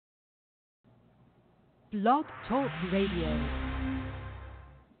Blog Talk Radio.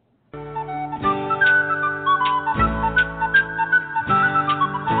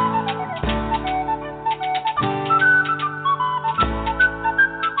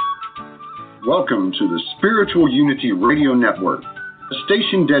 Welcome to the Spiritual Unity Radio Network, a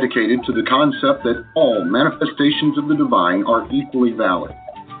station dedicated to the concept that all manifestations of the divine are equally valid.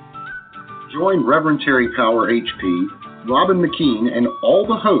 Join Reverend Terry Power HP, Robin McKean, and all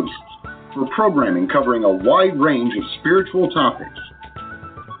the hosts for programming covering a wide range of spiritual topics,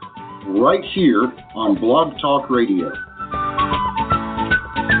 right here on Blog Talk Radio.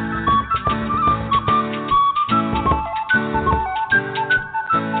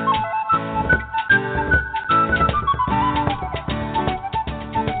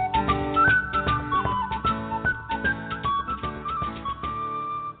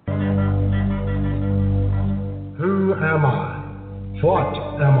 Who am I? What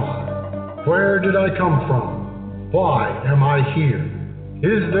am I? Where did I come from? Why am I here?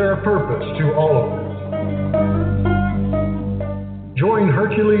 Is there a purpose to all of this? Join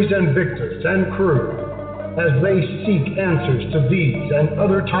Hercules and Victus and crew as they seek answers to these and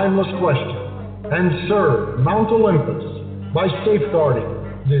other timeless questions and serve Mount Olympus by safeguarding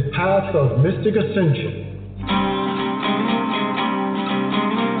the path of mystic ascension.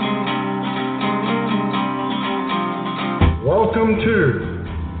 Welcome to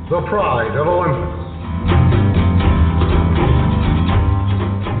the Pride of Olympus.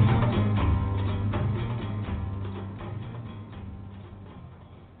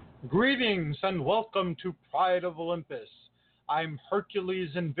 Greetings and welcome to Pride of Olympus. I'm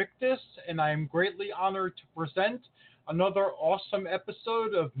Hercules Invictus, and I am greatly honored to present another awesome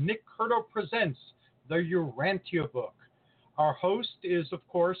episode of Nick Curto Presents the Urantia Book. Our host is, of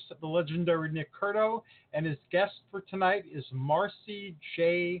course, the legendary Nick Curto, and his guest for tonight is Marcy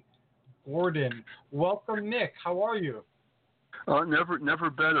J. Gordon. Welcome, Nick. How are you? Never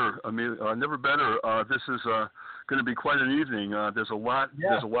better. I mean, never better. This is going to be quite an evening. There's a lot.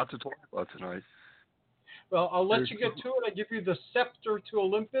 Yeah. There's a lot to talk about tonight. Well, I'll let you get to it. I give you the scepter to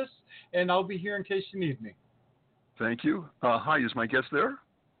Olympus, and I'll be here in case you need me. Thank you. Hi, is my guest there?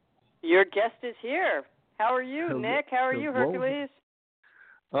 Your guest is here. How are you, Hello. Nick? How are you, Hercules?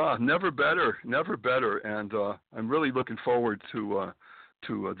 Never better. And I'm really looking forward to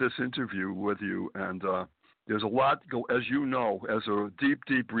this interview with you. And there's a lot, as you know, as a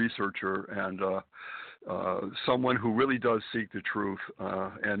deep researcher and someone who really does seek the truth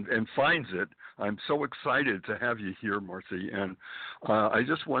and finds it. I'm so excited to have you here, Marcy. And I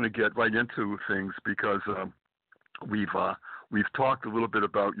just want to get right into things because we've talked a little bit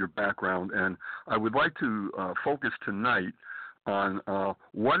about your background, and I would like to focus tonight on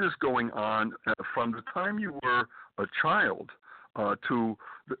what is going on from the time you were a child to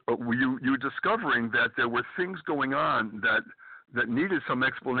you discovering that there were things going on that needed some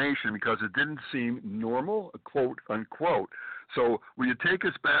explanation because it didn't seem normal, quote unquote. So will you take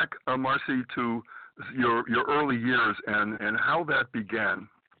us back, Marcy, to your early years and how that began?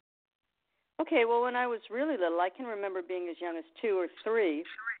 Okay, well, when I was really little, I can remember being as young as 2 or 3,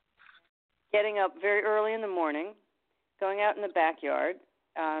 getting up very early in the morning, going out in the backyard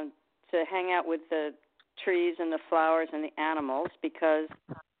to hang out with the trees and the flowers and the animals because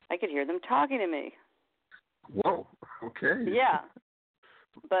I could hear them talking to me. Whoa, okay. Yeah.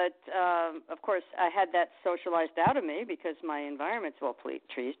 But, of course, I had that socialized out of me because my environment's, well,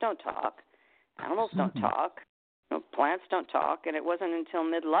 trees don't talk, animals don't talk. Plants don't talk, and it wasn't until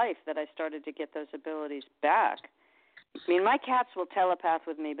midlife that I started to get those abilities back. I mean, my cats will telepath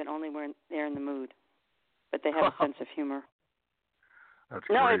with me, but only when they're in the mood. But they have a sense of humor. That's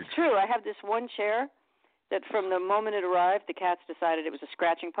no, great. It's true. I have this one chair that from the moment it arrived, the cats decided it was a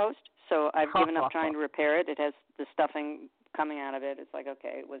scratching post, so I've given up trying to repair it. It has the stuffing coming out of it. It's like,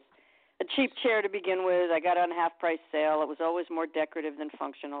 okay, it was a cheap chair to begin with. I got it on a half-price sale. It was always more decorative than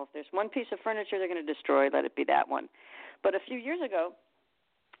functional. If there's one piece of furniture they're going to destroy, let it be that one. But a few years ago,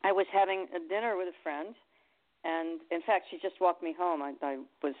 I was having a dinner with a friend, and, in fact, she just walked me home. I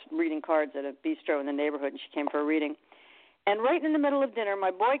was reading cards at a bistro in the neighborhood, and she came for a reading. And right in the middle of dinner,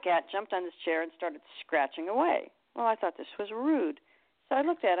 my boy cat jumped on this chair and started scratching away. Well, I thought this was rude. So I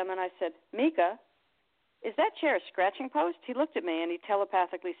looked at him, and I said, Mika, is that chair a scratching post? He looked at me, and he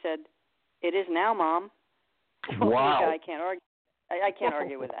telepathically said, it is now, Mom. Wow. I can't argue. I can't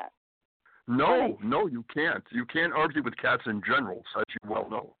argue with that. No, you can't. You can't argue with cats in general, as you well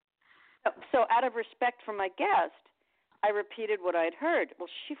know. So out of respect for my guest, I repeated what I'd heard. Well,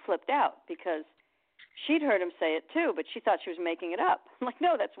 she flipped out because she'd heard him say it too, but she thought she was making it up. I'm like,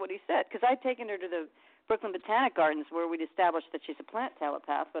 no, that's what he said, because I'd taken her to the Brooklyn Botanic Gardens, where we'd established that she's a plant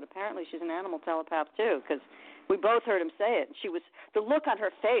telepath, but apparently she's an animal telepath too, because we both heard him say it. She was, the look on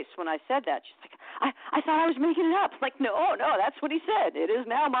her face when I said that, she's like, I thought I was making it up. Like, no, that's what he said. It is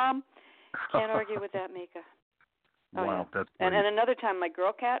now, Mom. Can't argue with that, Mika. Oh, wow, yeah. that's great. And another time, my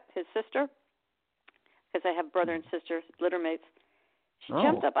girl cat, his sister, because I have brother and sister, litter mates, she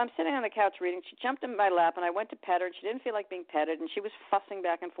jumped up. I'm sitting on the couch reading. She jumped in my lap, and I went to pet her, and she didn't feel like being petted, and she was fussing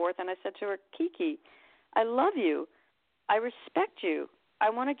back and forth. And I said to her, Kiki, I love you. I respect you. I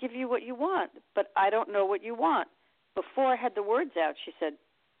want to give you what you want, but I don't know what you want. Before I had the words out, she said,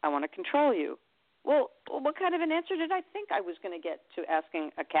 I want to control you. Well, what kind of an answer did I think I was going to get to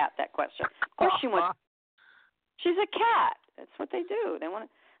asking a cat that question? Of course she wants. She's a cat. That's what they do. They want to.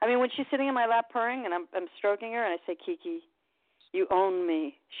 I mean, when she's sitting in my lap purring, and I'm stroking her, and I say, Kiki, you own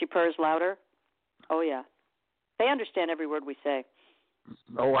me. She purrs louder. Oh, yeah. They understand every word we say.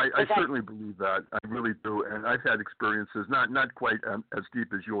 Oh, I certainly believe that. I really do. And I've had experiences, not quite as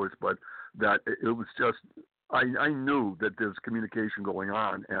deep as yours, but that it was just, I knew that there's communication going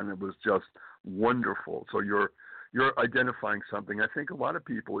on, and it was just wonderful. So you're identifying something. I think a lot of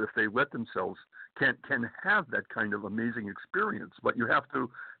people, if they let themselves, can have that kind of amazing experience, but you have to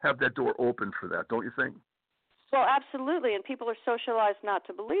have that door open for that, don't you think? Well, absolutely, and people are socialized not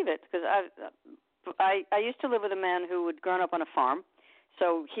to believe it, because I used to live with a man who had grown up on a farm,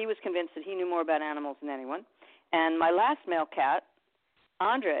 so he was convinced that he knew more about animals than anyone. And my last male cat,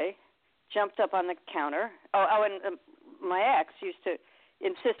 Andre, jumped up on the counter. And my ex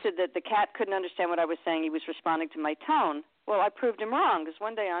insisted that the cat couldn't understand what I was saying. He was responding to my tone. Well, I proved him wrong, because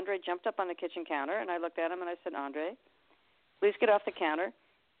one day Andre jumped up on the kitchen counter, and I looked at him and I said, Andre, please get off the counter.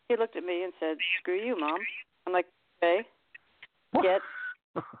 He looked at me and said, screw you, Mom. I'm like, okay, get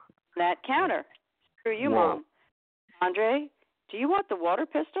that counter. Screw you, Whoa. Mom. Andre, do you want the water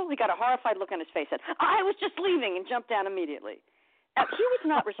pistol? He got a horrified look on his face. Said, I was just leaving, and jumped down immediately. Now, he was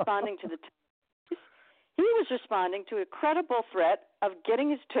not responding to the tush. He was responding to a credible threat of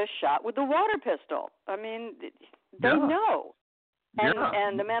getting his tush shot with the water pistol. I mean, they know.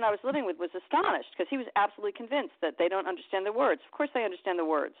 And the man I was living with was astonished, because he was absolutely convinced that they don't understand the words. Of course they understand the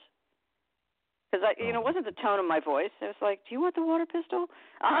words. Because, it wasn't the tone of my voice. It was like, do you want the water pistol?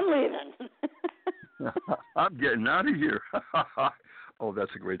 I'm leaving. I'm getting out of here. Oh,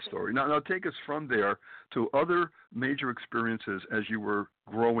 that's a great story. Now take us from there to other major experiences as you were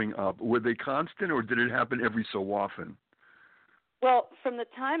growing up. Were they constant, or did it happen every so often? Well, from the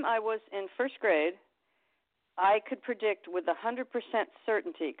time I was in first grade, I could predict with 100%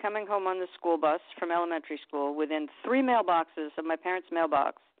 certainty, coming home on the school bus from elementary school, within 3 mailboxes of my parents'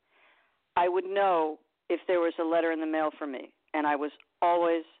 mailbox, I would know if there was a letter in the mail for me. And I was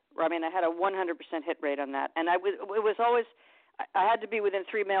always, I had a 100% hit rate on that. And I had to be within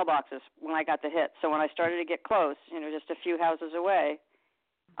 3 mailboxes when I got the hit. So when I started to get close, just a few houses away,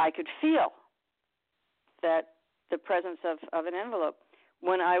 I could feel that the presence of an envelope.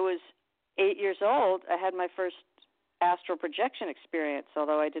 When I was 8 years old, I had my first astral projection experience,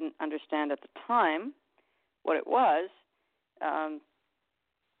 although I didn't understand at the time what it was.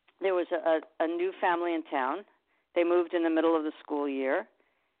 There was a new family in town. They moved in the middle of the school year,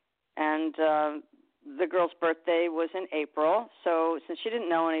 and the girl's birthday was in April. So since she didn't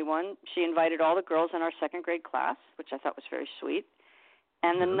know anyone, she invited all the girls in our second grade class, which I thought was very sweet.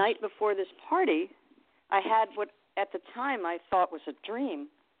 And the night before this party, I had what at the time I thought was a dream,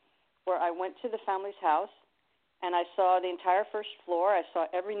 where I went to the family's house, and I saw the entire first floor. I saw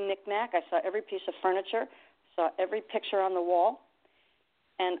every knickknack. I saw every piece of furniture. Saw every picture on the wall.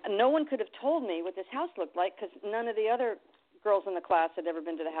 And no one could have told me what this house looked like, because none of the other girls in the class had ever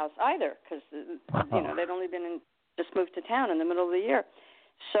been to the house either, because they'd only just moved to town in the middle of the year.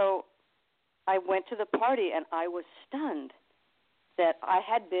 So I went to the party, and I was stunned that I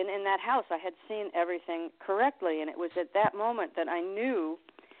had been in that house. I had seen everything correctly, and it was at that moment that I knew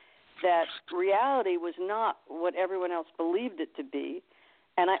that reality was not what everyone else believed it to be.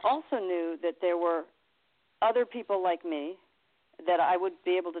 And I also knew that there were other people like me that I would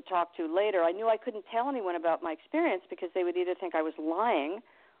be able to talk to later. I knew I couldn't tell anyone about my experience, because they would either think I was lying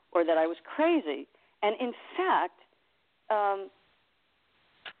or that I was crazy. And in fact,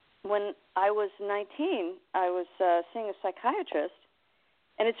 when I was 19, I was seeing a psychiatrist,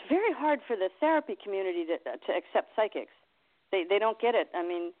 and it's very hard for the therapy community to accept psychics. They don't get it. I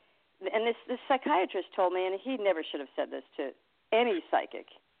mean, and this psychiatrist told me, and he never should have said this to any psychic.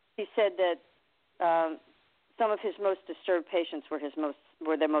 He said that some of his most disturbed patients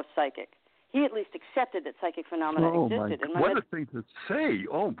were their most psychic. He at least accepted that psychic phenomena existed. What a thing to say.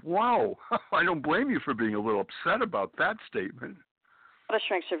 Oh, wow. I don't blame you for being a little upset about that statement. A lot of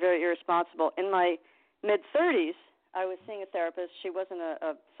shrinks are very irresponsible. In my mid-30s, I was seeing a therapist. She wasn't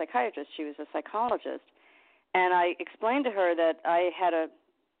a psychiatrist. She was a psychologist. And I explained to her that I had a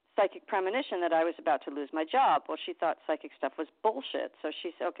psychic premonition that I was about to lose my job. Well, she thought psychic stuff was bullshit. So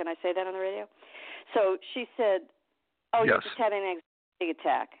she said, can I say that on the radio? So she said, yes. You're just having an anxiety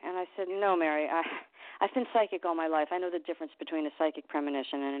attack. And I said, no, Mary, I've been psychic all my life. I know the difference between a psychic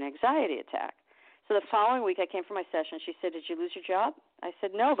premonition and an anxiety attack. So the following week I came for my session. She said, did you lose your job? I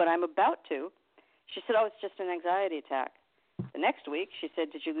said, no, but I'm about to. She said, it's just an anxiety attack. The next week she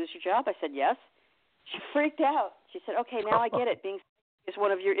said, did you lose your job? I said, yes. She freaked out. She said, okay, now I get it. Being sick is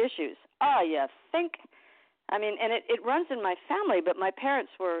one of your issues. You think? I mean, and it runs in my family, but my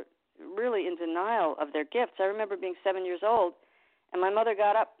parents were really in denial of their gifts. I remember being 7 years old, and my mother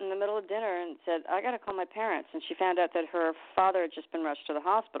got up in the middle of dinner and said, I got to call my parents. And she found out that her father had just been rushed to the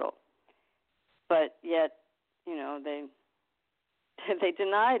hospital. But yet, they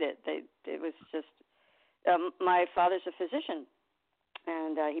denied it. It was just, my father's a physician.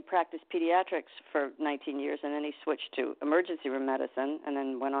 And he practiced pediatrics for 19 years, and then he switched to emergency room medicine and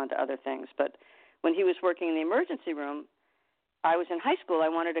then went on to other things. But when he was working in the emergency room, I was in high school. I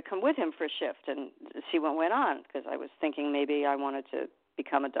wanted to come with him for a shift and see what went on because I was thinking maybe I wanted to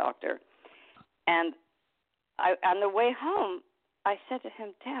become a doctor. And on the way home, I said to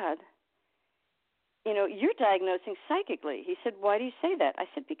him, Dad, you're diagnosing psychically. He said, why do you say that? I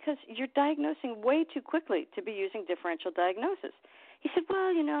said, because you're diagnosing way too quickly to be using differential diagnosis. He said,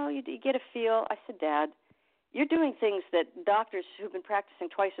 well, you get a feel. I said, Dad, you're doing things that doctors who've been practicing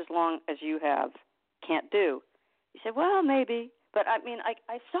twice as long as you have can't do. He said, well, maybe. But, I mean,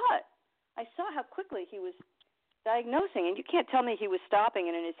 I saw it. I saw how quickly he was diagnosing. And you can't tell me he was stopping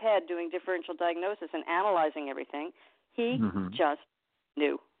and in his head doing differential diagnosis and analyzing everything. He just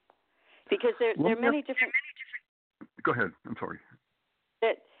knew. Because there are many different... Go ahead. I'm sorry.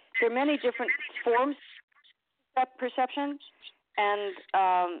 There are many different forms of perception.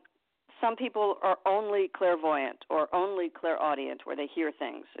 And some people are only clairvoyant or only clairaudient, where they hear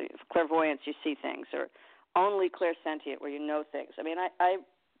things. Clairvoyance, you see things, or only clairsentient, where you know things. I mean, I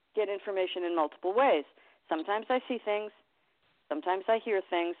get information in multiple ways. Sometimes I see things. Sometimes I hear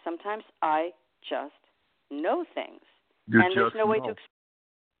things. Sometimes I just know things. There's no way to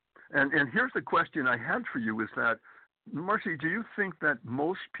explain. And here's the question I had for you is that, Marcy, do you think that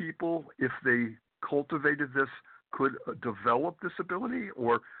most people, if they cultivated this, could develop this ability,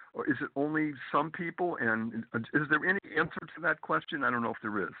 or is it only some people? And is there any answer to that question? I don't know if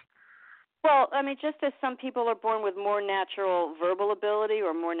there is. Well, I mean, just as some people are born with more natural verbal ability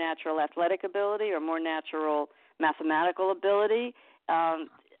or more natural athletic ability or more natural mathematical ability,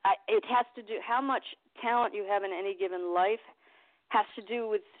 it has to do, how much talent you have in any given life has to do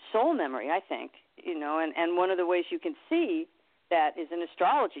with soul memory, I think, and one of the ways you can see that is an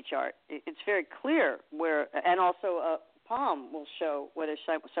astrology chart. It's very clear and also a palm will show whether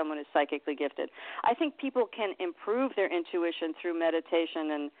someone is psychically gifted. I think people can improve their intuition through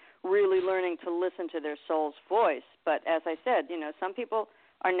meditation and really learning to listen to their soul's voice. But as I said, some people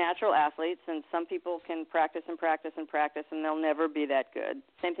are natural athletes, and some people can practice and practice and practice, and they'll never be that good.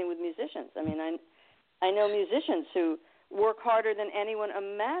 Same thing with musicians. I mean, I know musicians who work harder than anyone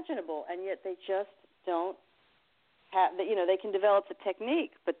imaginable, and yet they just don't have, they can develop the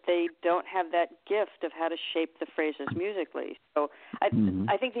technique, but they don't have that gift of how to shape the phrases musically. So I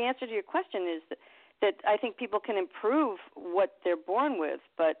think the answer to your question is that I think people can improve what they're born with,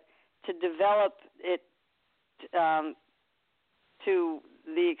 but to develop it to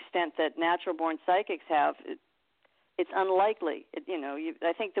the extent that natural-born psychics have, it's unlikely.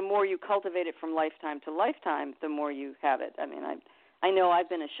 I think the more you cultivate it from lifetime to lifetime, the more you have it. I mean, I know I've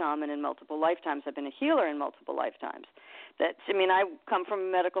been a shaman in multiple lifetimes. I've been a healer in multiple lifetimes. I come from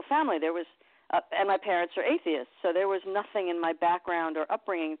a medical family. And my parents are atheists, so there was nothing in my background or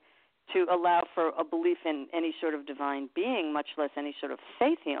upbringing to allow for a belief in any sort of divine being, much less any sort of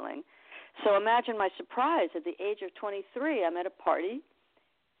faith healing. So imagine my surprise at the age of 23. I'm at a party,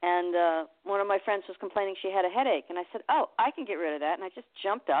 and one of my friends was complaining she had a headache. And I said, I can get rid of that. And I just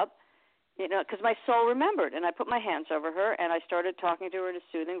jumped up, because my soul remembered. And I put my hands over her, and I started talking to her in a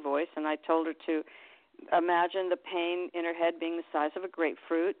soothing voice. And I told her to imagine the pain in her head being the size of a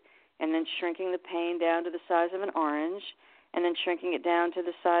grapefruit, and then shrinking the pain down to the size of an orange, and then shrinking it down to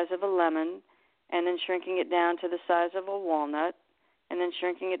the size of a lemon, and then shrinking it down to the size of a walnut, and then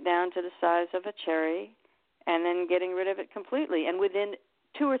shrinking it down to the size of a cherry, and then getting rid of it completely. And within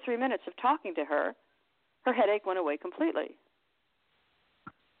 2 or 3 minutes of talking to her, her headache went away completely.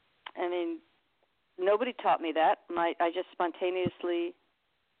 I mean, nobody taught me that. I just spontaneously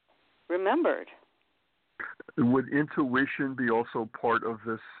remembered. Would intuition be also part of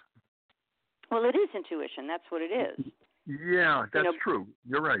this? Well, it is intuition. That's what it is. Yeah, that's true.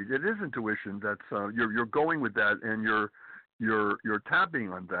 You're right. It is intuition. That's you're going with that, and you're tapping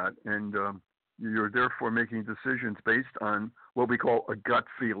on that, and you're therefore making decisions based on what we call a gut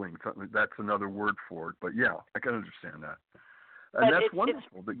feeling. That's another word for it. But yeah, I can understand that. And but that's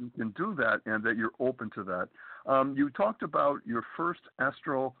wonderful that you can do that and that you're open to that. You talked about your first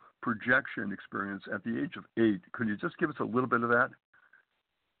astral projection experience at the age of 8. Could you just give us a little bit of that?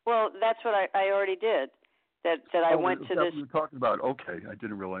 Well, that's what I already did. That I went to this. You were talking about. Okay, I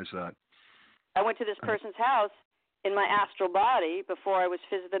didn't realize that. I went to this person's house in my astral body before I was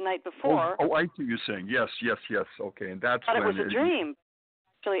visited the night before. Oh, I see what you're saying. Yes. Okay, and that's but when it was a dream.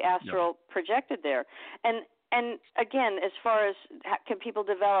 Actually, astral projected there, and again, as far as can people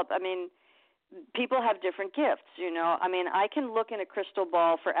develop, I mean, people have different gifts, I mean, I can look in a crystal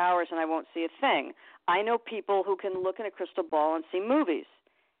ball for hours and I won't see a thing. I know people who can look in a crystal ball and see movies.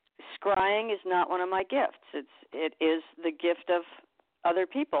 Scrying is not one of my gifts. It is the gift of other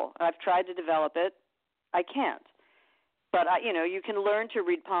people. I've tried to develop it. I can't. But you can learn to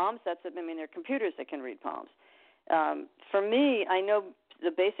read palms. There are computers that can read palms. For me, I know the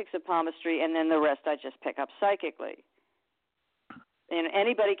basics of palmistry, and then the rest I just pick up psychically. And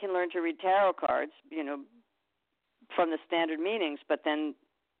anybody can learn to read tarot cards, from the standard meanings, but then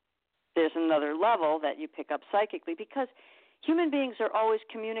there's another level that you pick up psychically, because human beings are always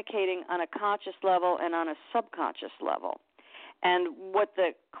communicating on a conscious level and on a subconscious level. And what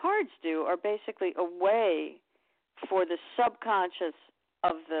the cards do are basically a way for the subconscious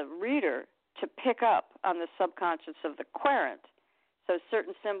of the reader to pick up on the subconscious of the querent. So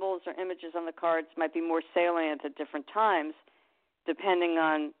certain symbols or images on the cards might be more salient at different times, depending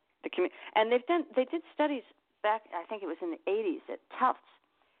on the community. And they did studies back, I think it was in the 80s at Tufts,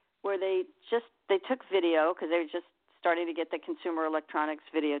 where they took video, because they were just starting to get the consumer electronics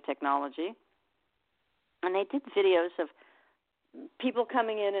video technology, and they did videos of people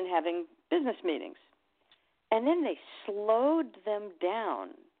coming in and having business meetings. And then they slowed them down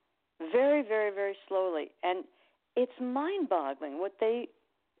very, very, very slowly. And it's mind-boggling. What they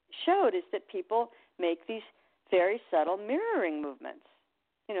showed is that people make these very subtle mirroring movements.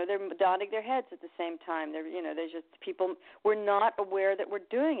 They're nodding their heads at the same time. They're just people. We're not aware that we're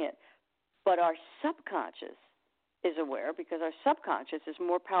doing it, but our subconscious is aware, because our subconscious is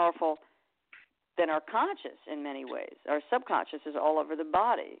more powerful than our conscious in many ways. Our subconscious is all over the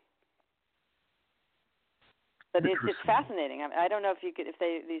body. But it's fascinating. I don't know if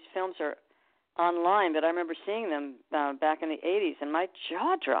these films are online, but I remember seeing them back in the 80s, and my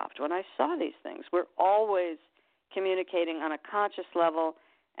jaw dropped when I saw these things. We're always communicating on a conscious level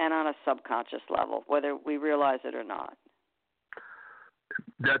and on a subconscious level, whether we realize it or not.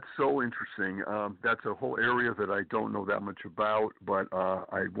 That's so interesting. That's a whole area that I don't know that much about, but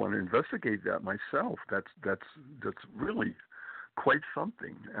I want to investigate that myself. That's really quite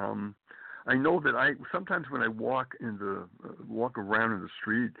something. I know that sometimes when I walk around in the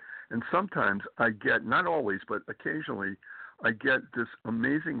street, and sometimes I get, not always, but occasionally, I get this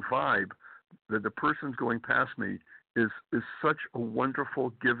amazing vibe that the person's going past me is such a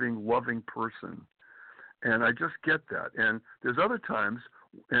wonderful, giving, loving person. And I just get that. And there's other times,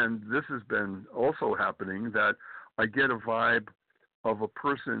 and this has been also happening, that I get a vibe of a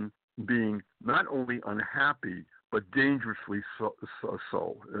person being not only unhappy, but dangerously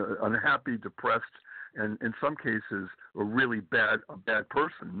so. Unhappy, depressed, and in some cases a really bad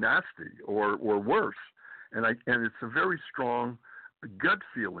person, nasty or worse. And it's a very strong gut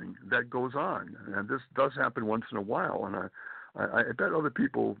feeling that goes on, and this does happen once in a while. And I bet other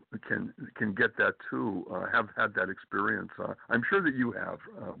people can get that too. Have had that experience. I'm sure that you have.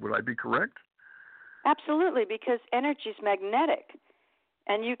 Would I be correct? Absolutely, because energy is magnetic,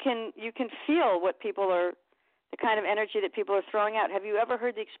 and you can feel what people are. The kind of energy that people are throwing out. Have you ever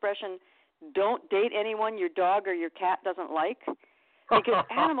heard the expression, "Don't date anyone your dog or your cat doesn't like"? Because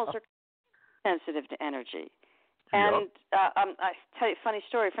animals are sensitive to energy. And I tell you a funny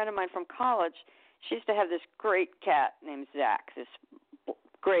story. A friend of mine from college, she used to have this great cat named Zach, this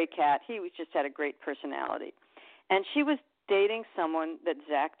gray cat. He just had a great personality. And she was dating someone that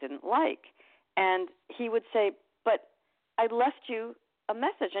Zach didn't like. And he would say, "But I left you a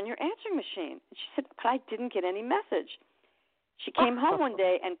message on your answering machine." And she said, "But I didn't get any message." She came home one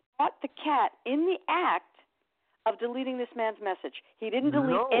day and caught the cat in the act of deleting this man's message. He didn't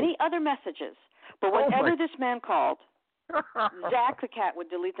delete any other messages, but whenever this man called, Zach the cat would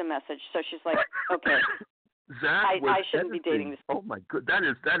delete the message. So she's like, "Okay, Zach I shouldn't be dating this." Oh my good, that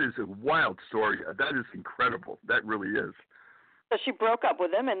is a wild story. That is incredible. That really is. So she broke up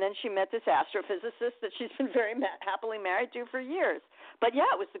with him, and then she met this astrophysicist that she's been very happily married to for years. But yeah,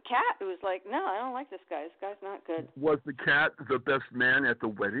 it was the cat who was like, no, I don't like this guy. This guy's not good. Was the cat the best man at the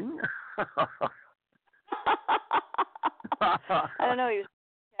wedding? I don't know. He was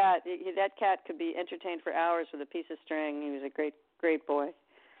a cat. That cat could be entertained for hours with a piece of string. He was a great, great boy.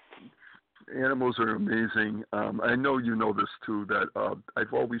 Animals are amazing. I know you know this too. That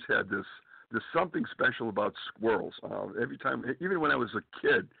I've always had this. There's something special about squirrels. Every time, even when I was a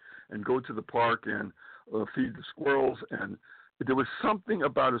kid, and go to the park and feed the squirrels, and there was something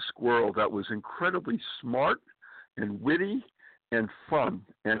about a squirrel that was incredibly smart and witty and fun.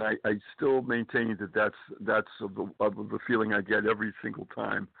 And I still maintain that that's the feeling I get every single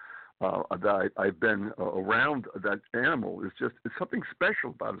time that I've been around that animal. It's something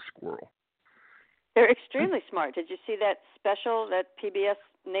special about a squirrel. They're extremely smart. Did you see that special, that PBS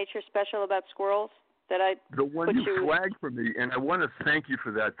Nature special about squirrels that I The one you flagged for me, and I want to thank you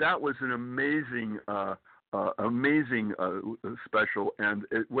for that. That was an amazing special, and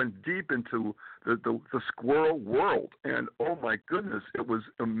it went deep into the squirrel world. And oh my goodness, it was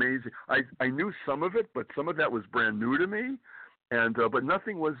amazing. I knew some of it, but some of that was brand new to me, and but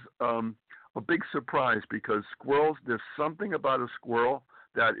nothing was a big surprise, because squirrels, there's something about a squirrel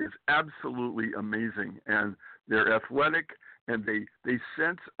that is absolutely amazing, and they're athletic, and they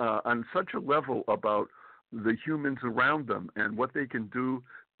sense on such a level about the humans around them and what they can do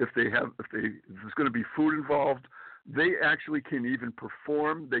if there's going to be food involved. They actually can even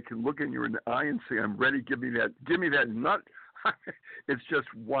perform. They can look in your eye and say, "I'm ready. Give me that nut." It's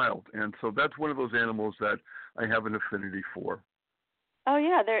just wild, and so that's one of those animals that I have an affinity for. Oh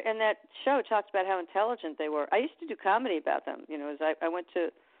yeah, and that show talks about how intelligent they were. I used to do comedy about them. You know, as I went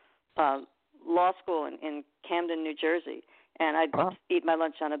to law school in Camden, New Jersey, and I'd eat my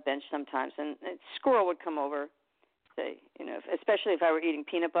lunch on a bench sometimes, and a squirrel would come over, say, you know, especially if I were eating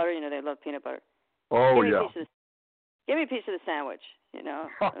peanut butter. You know, they love peanut butter. Oh give yeah. Give me a piece of the sandwich. You know,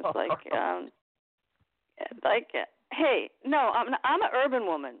 it's like. Hey, no, I'm an urban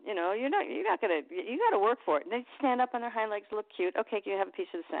woman. You know, you got to work for it. And they stand up on their hind legs, look cute. Okay, can you have a piece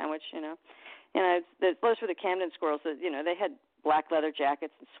of the sandwich? You know, those were the Camden squirrels. That, you know, they had black leather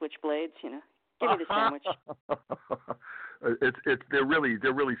jackets and switchblades. You know, give me the sandwich. They're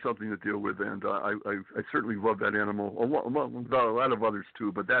really something to deal with, and I certainly love that animal. A lot of others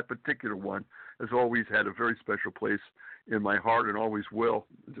too, but that particular one has always had a very special place in my heart, and always will.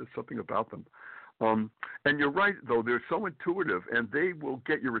 There's just something about them. And you're right, though, they're so intuitive, and they will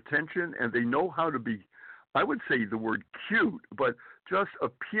get your attention, and they know how to be, I would say the word cute, but just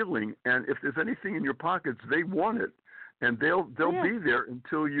appealing. And if there's anything in your pockets, they want it, and they'll be there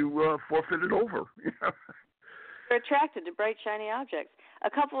until you forfeit it over. They're attracted to bright, shiny objects. A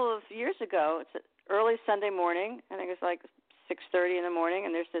couple of years ago, it's early Sunday morning, I think it's like 6:30 in the morning,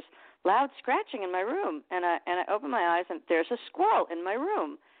 and there's this loud scratching in my room, and I open my eyes, and there's a squirrel in my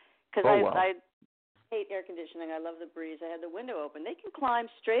room, because I hate air conditioning. I love the breeze. I had the window open. They can climb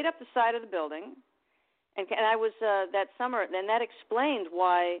straight up the side of the building, and I was that summer, and that explained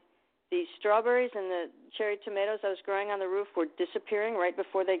why the strawberries and the cherry tomatoes I was growing on the roof were disappearing right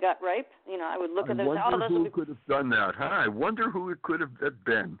before they got ripe. You know, I would look at them. I wonder who could have done that. Huh? I wonder who it could have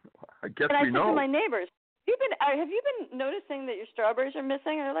been. I guess we know. I said to my neighbors, have you been noticing that your strawberries are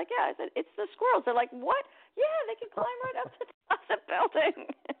missing? And they're like, yeah. I said, it's the squirrels. They're like, what? Yeah, they can climb right up to the top of the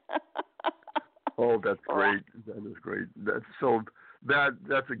building. Oh, that's great. That is great.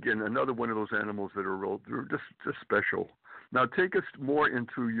 That's again another one of those animals that are just special. Now, take us more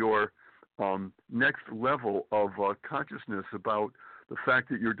into your next level of consciousness about the fact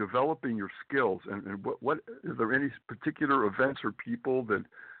that you're developing your skills, and what is there any particular events or people that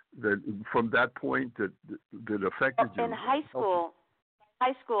from that point that affected you? In high school,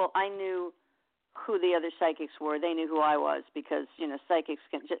 I knew who the other psychics were. They knew who I was, because, you know, psychics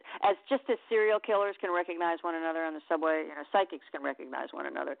can, just as serial killers can recognize one another on the subway, you know, psychics can recognize one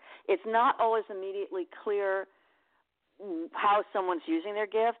another. It's not always immediately clear how someone's using their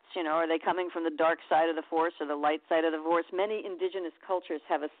gifts. You know, are they coming from the dark side of the force or the light side of the force? Many indigenous cultures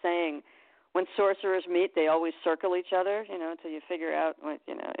have a saying, when sorcerers meet, they always circle each other, you know, until you figure out,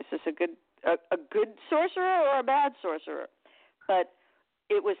 you know, is this a good sorcerer or a bad sorcerer? But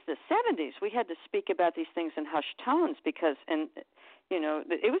it was the 70s. We had to speak about these things in hushed tones because, and you know,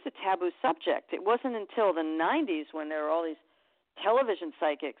 it was a taboo subject. It wasn't until the 90s, when there were all these television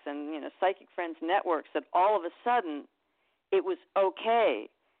psychics and, you know, Psychic Friends networks, that all of a sudden it was okay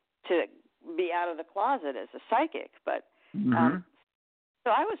to be out of the closet as a psychic. But so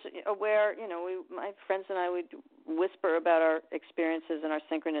I was aware, you know, my friends and I would whisper about our experiences and our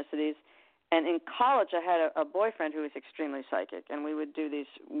synchronicities. And in college, I had a boyfriend who was extremely psychic, and we would do these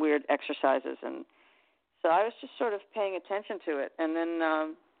weird exercises and So I was just sort of paying attention to it. And then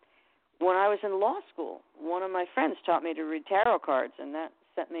when I was in law school, one of my friends taught me to read tarot cards, and that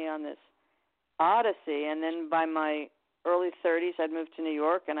sent me on this odyssey. And then by my early 30s, I'd moved to New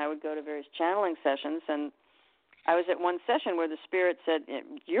York, and I would go to various channeling sessions. And I was at one session where the spirit said,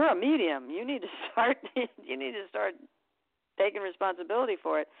 "You're a medium. You need to start. You need to start taking responsibility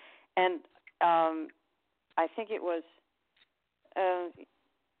for it." And I think it was, I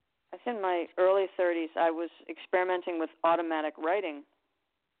was in my early 30s. I was experimenting with automatic writing,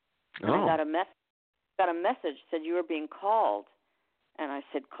 and I got a message that said, "You are being called." And I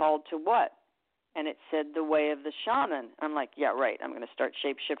said, "Called to what?" And it said, "The way of the shaman." I'm like, yeah, right, I'm going to start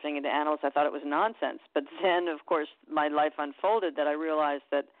shape-shifting into animals. I thought it was nonsense. But then, of course, my life unfolded that I realized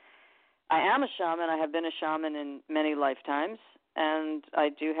that I am a shaman. I have been a shaman in many lifetimes, and I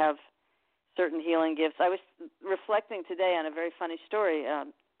do have certain healing gifts. I was reflecting today on a very funny story.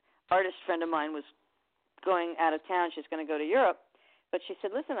 Artist friend of mine was going out of town. She's going to go to Europe. But she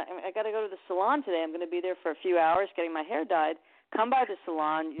said, "Listen, I got to go to the salon today. I'm going to be there for a few hours getting my hair dyed. Come by the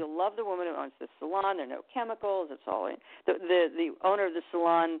salon. You'll love the woman who owns the salon. There are no chemicals. It's all in." The owner of the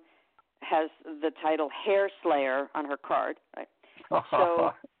salon has the title Hair Slayer on her card. Right?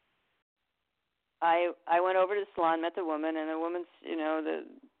 So I went over to the salon, met the woman, and the woman's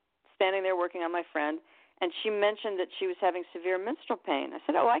standing there working on my friend, and she mentioned that she was having severe menstrual pain. I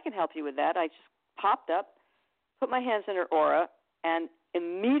said, "Oh, I can help you with that." I just popped up, put my hands in her aura, and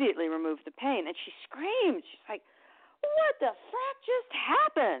immediately removed the pain. And she screamed. She's like, "What the frack just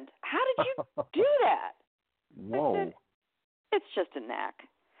happened? How did you do that?" Whoa. I said, "It's just a knack."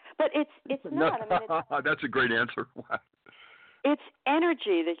 But it's not. I mean, that's a great answer. It's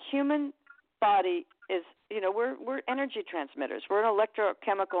energy. The human body is, we're energy transmitters. We're an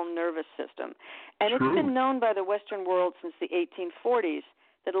electrochemical nervous system. And True. It's been known by the Western world since the 1840s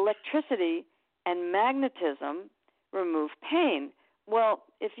that electricity and magnetism remove pain. Well,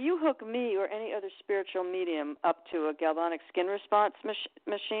 if you hook me or any other spiritual medium up to a galvanic skin response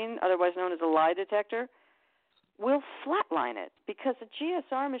machine, otherwise known as a lie detector, we'll flatline it, because a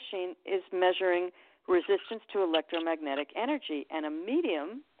GSR machine is measuring resistance to electromagnetic energy, and a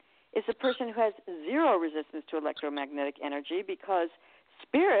medium is a person who has zero resistance to electromagnetic energy, because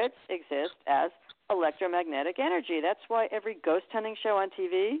spirits exist as electromagnetic energy. That's why every ghost hunting show on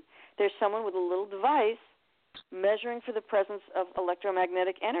TV, there's someone with a little device measuring for the presence of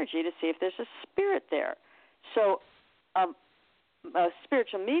electromagnetic energy to see if there's a spirit there. So a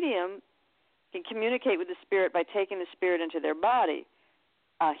spiritual medium can communicate with the spirit by taking the spirit into their body.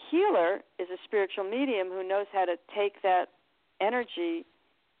 A healer is a spiritual medium who knows how to take that energy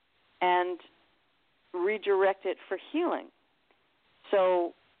and redirect it for healing.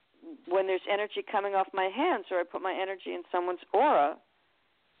 So when there's energy coming off my hands, or I put my energy in someone's aura,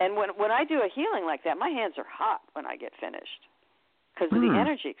 and when I do a healing like that, my hands are hot when I get finished because of the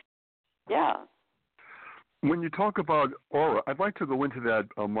energy. Yeah. When you talk about aura, I'd like to go into that,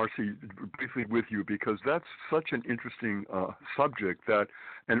 Marcy, briefly with you, because that's such an interesting subject. That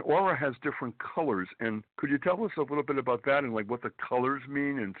an aura has different colors, and could you tell us a little bit about that and like what the colors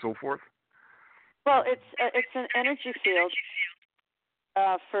mean and so forth? Well, it's an energy field.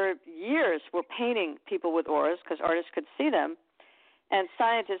 For years, we're painting people with auras because artists could see them. And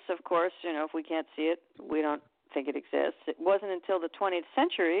scientists, of course, if we can't see it, we don't think it exists. It wasn't until the 20th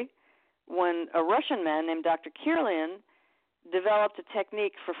century when a Russian man named Dr. Kirlian developed a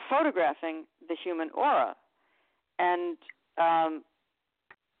technique for photographing the human aura. And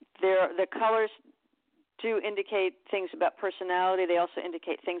the colors do indicate things about personality. They also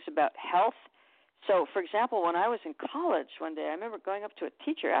indicate things about health. So, for example, when I was in college one day, I remember going up to a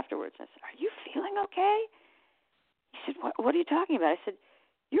teacher afterwards. I said, "Are you feeling okay?" He said, what are you talking about? I said,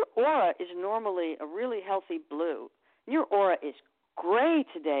 "Your aura is normally a really healthy blue. Your aura is gray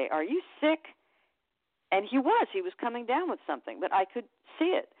today. Are you sick?" And he was coming down with something, but I could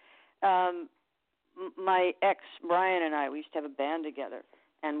see it. My ex, Brian, and I, we used to have a band together,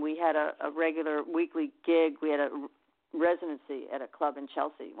 and we had a regular weekly gig. We had a residency at a club in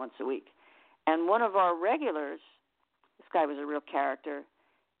Chelsea once a week. And one of our regulars, this guy was a real character.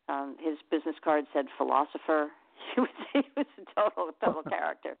 His business card said philosopher. He was a total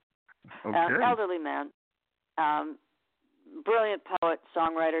character. Okay. Elderly man. Brilliant poet,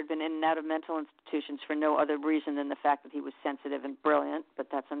 songwriter, had been in and out of mental institutions for no other reason than the fact that he was sensitive and brilliant, but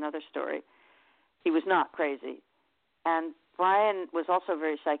that's another story. He was not crazy. And Brian was also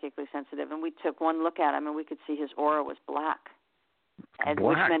very psychically sensitive, and we took one look at him, and we could see his aura was black.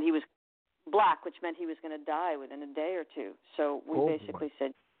 Which meant he was black, which meant he was going to die within a day or two. So we basically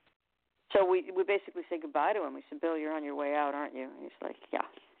said goodbye to him. We said, "Bill, you're on your way out, aren't you?" And he's like, "Yeah,"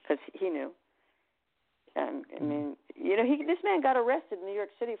 because he knew. I mean, this man got arrested in New York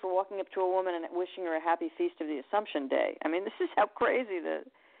City for walking up to a woman and wishing her a happy feast of the Assumption Day. I mean, this is how crazy the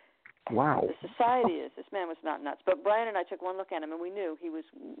society is. This man was not nuts. But Brian and I took one look at him, and we knew he was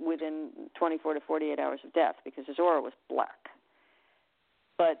within 24 to 48 hours of death because his aura was black.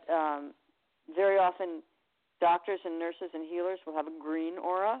 But very often, doctors and nurses and healers will have a green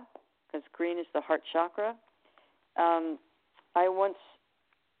aura because green is the heart chakra. I once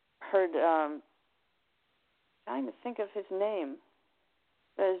heard, trying to think of his name,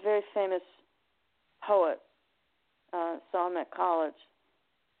 but a very famous poet, saw him at college,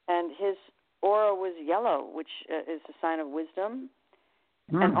 and his aura was yellow, which is a sign of wisdom.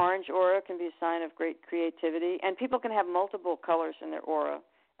 An orange aura can be a sign of great creativity, and people can have multiple colors in their aura.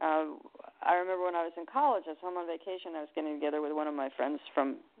 I remember when I was in college, I was home on vacation, I was getting together with one of my friends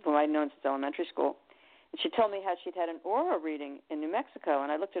whom I'd known since elementary school, and she told me how she'd had an aura reading in New Mexico,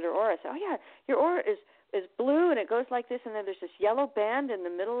 and I looked at her aura, I said, oh yeah, your aura is blue, and it goes like this, and then there's this yellow band in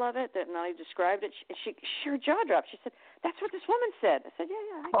the middle of it, and I described it. Her jaw dropped. She said, that's what this woman said. I said,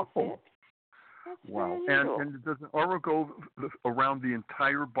 yeah, I can see it. That's wow. And does the aura go around the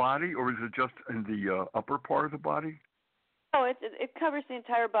entire body, or is it just in the upper part of the body? Oh, it covers the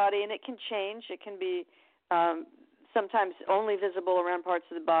entire body, and it can change. It can be sometimes only visible around parts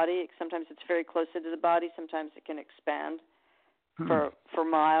of the body. Sometimes it's very close to the body. Sometimes it can expand for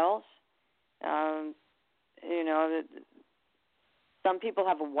miles. Some people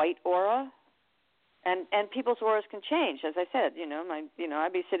have a white aura, and people's auras can change. As I said,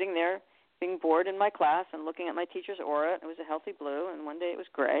 I'd be sitting there being bored in my class and looking at my teacher's aura. It was a healthy blue, and one day it was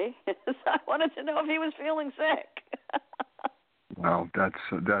gray. So I wanted to know if he was feeling sick. Wow, that's.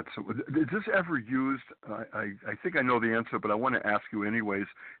 Is this ever used? I think I know the answer, but I want to ask you anyways.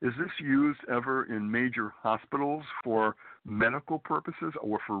 Is this used ever in major hospitals for medical purposes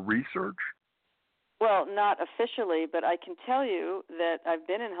or for research? Well, not officially, but I can tell you that I've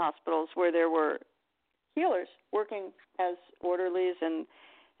been in hospitals where there were healers working as orderlies and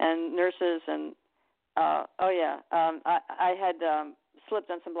nurses, and I had slipped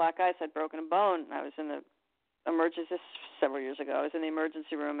on some black ice. I'd broken a bone. I was in the emergency several years ago. I was in the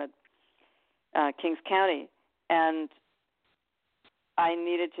emergency room at Kings County, and I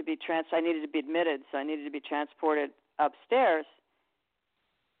needed to be admitted, so I needed to be transported upstairs.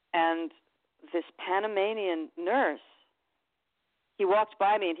 And this Panamanian nurse, he walked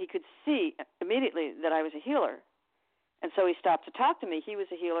by me, and he could see immediately that I was a healer. And so he stopped to talk to me. He was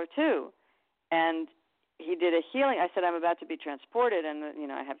a healer too. And he did a healing. I said, I'm about to be transported, and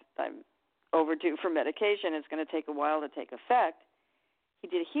I'm overdue for medication. It's going to take a while to take effect. He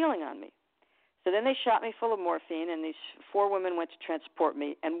did a healing on me. So then they shot me full of morphine, and these 4 women went to transport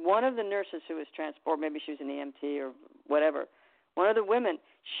me. And one of the nurses who was transported, maybe she was an EMT or whatever, one of the women,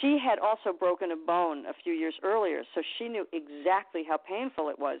 she had also broken a bone a few years earlier, so she knew exactly how painful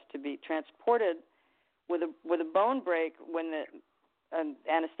it was to be transported with a bone break when the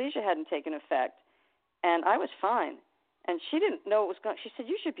anesthesia hadn't taken effect. And I was fine. And she didn't know what was going on. She said,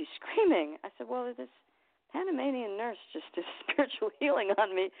 you should be screaming. I said, well, this Panamanian nurse just did spiritual healing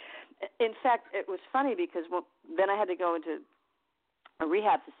on me. In fact, it was funny because then I had to go into a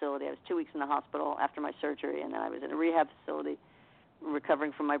rehab facility. I was 2 weeks in the hospital after my surgery, and then I was in a rehab facility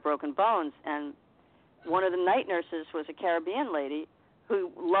recovering from my broken bones. And one of the night nurses was a Caribbean lady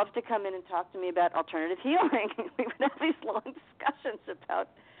who loved to come in and talk to me about alternative healing. We would have these long discussions about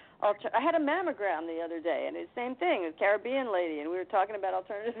I had a mammogram the other day, and it's the same thing, a Caribbean lady, and we were talking about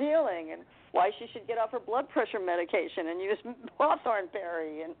alternative healing and why she should get off her blood pressure medication and use hawthorn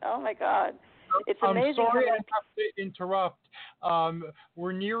berry. And oh my God, it's amazing. I'm sorry I have to interrupt.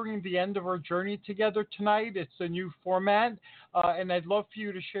 We're nearing the end of our journey together tonight. It's a new format, and I'd love for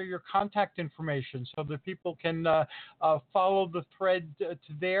you to share your contact information so that people can follow the thread to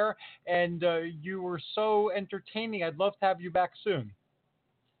there. And you were so entertaining. I'd love to have you back soon.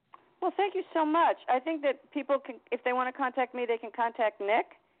 Well, thank you so much. I think that people can, if they want to contact me, they can contact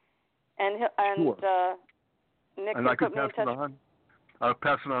Nick, and sure. Nick and can I put me in touch. I'll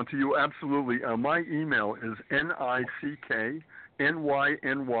pass it on to you. Absolutely. My email is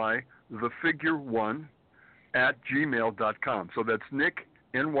nicknyny1 @gmail.com. So that's Nick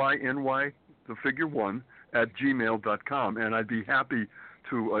NYNY 1 @gmail.com, and I'd be happy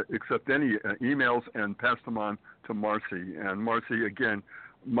to accept any emails and pass them on to Marcy. And Marcy, again,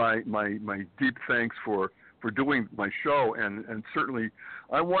 my deep thanks for doing my show, and certainly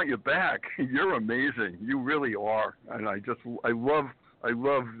I want you back. You're amazing. You really are, and I love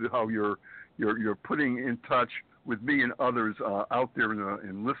how you're putting in touch with me and others out there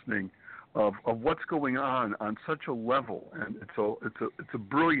and listening of what's going on such a level, and it's a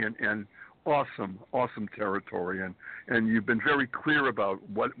brilliant and awesome territory, and you've been very clear about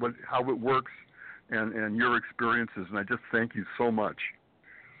how it works and your experiences, and I just thank you so much.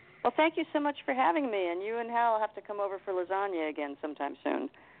 Well, thank you so much for having me, and you and Hal have to come over for lasagna again sometime soon.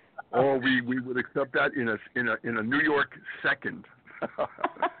 Oh, we would accept that in a New York second.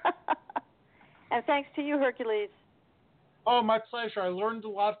 And thanks to you, Hercules. Oh, my pleasure. I learned a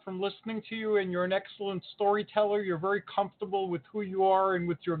lot from listening to you, and you're an excellent storyteller. You're very comfortable with who you are and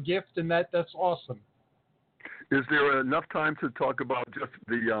with your gift, and that's awesome. Is there enough time to talk about just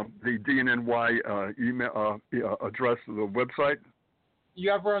the DNNY email address of the website?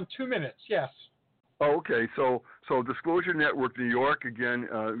 You have around 2 minutes, yes. Oh, okay. So Disclosure Network New York, again,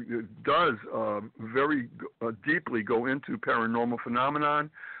 does very deeply go into paranormal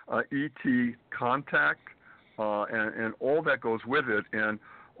phenomenon, ET contact, and all that goes with it, and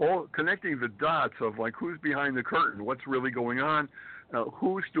all connecting the dots of like who's behind the curtain, what's really going on,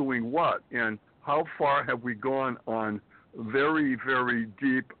 who's doing what, and how far have we gone on very, very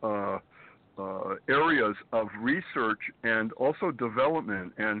deep areas of research and also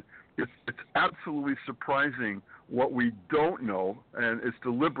development. And it's absolutely surprising what we don't know, and it's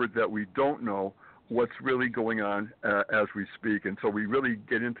deliberate that we don't know what's really going on as we speak. And so we really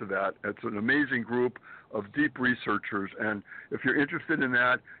get into that. It's an amazing group of deep researchers. And if you're interested in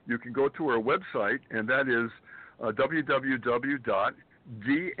that, you can go to our website, and that is www.dnny.info.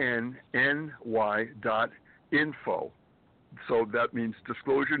 So that means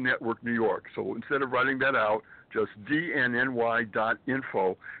Disclosure Network New York. So instead of writing that out, just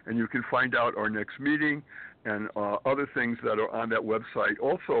dnny.info, and you can find out our next meeting and other things that are on that website.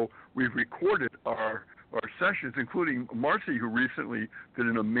 Also, we've recorded our sessions, including Marcy, who recently did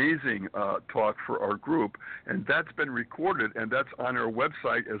an amazing talk for our group, and that's been recorded, and that's on our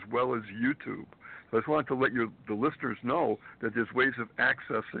website as well as YouTube. So I just wanted to let the listeners know that there's ways of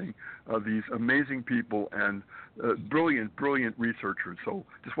accessing these amazing people and brilliant researchers. So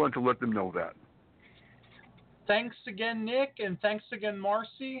just wanted to let them know that. Thanks again, Nick, and thanks again,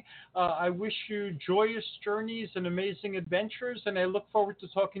 Marcy. I wish you joyous journeys and amazing adventures, and I look forward to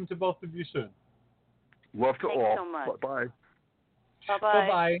talking to both of you soon. Love to all. Thanks so much. Bye-bye. Bye-bye.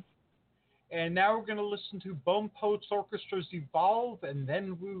 Bye-bye. And now we're going to listen to Bone Poets Orchestra's Evolve, and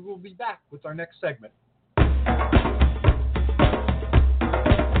then we will be back with our next segment.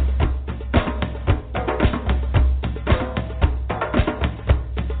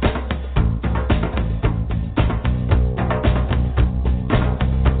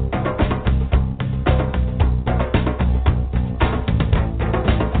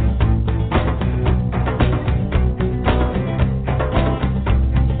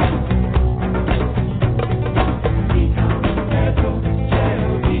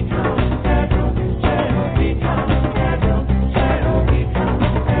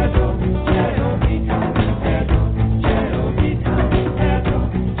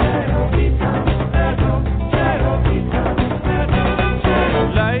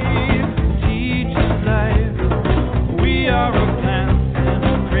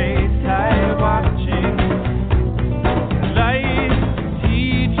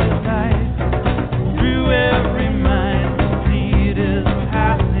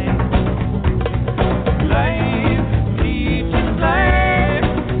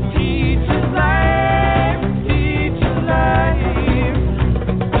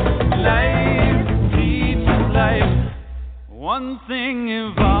 One thing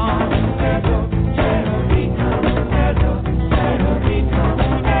evolves.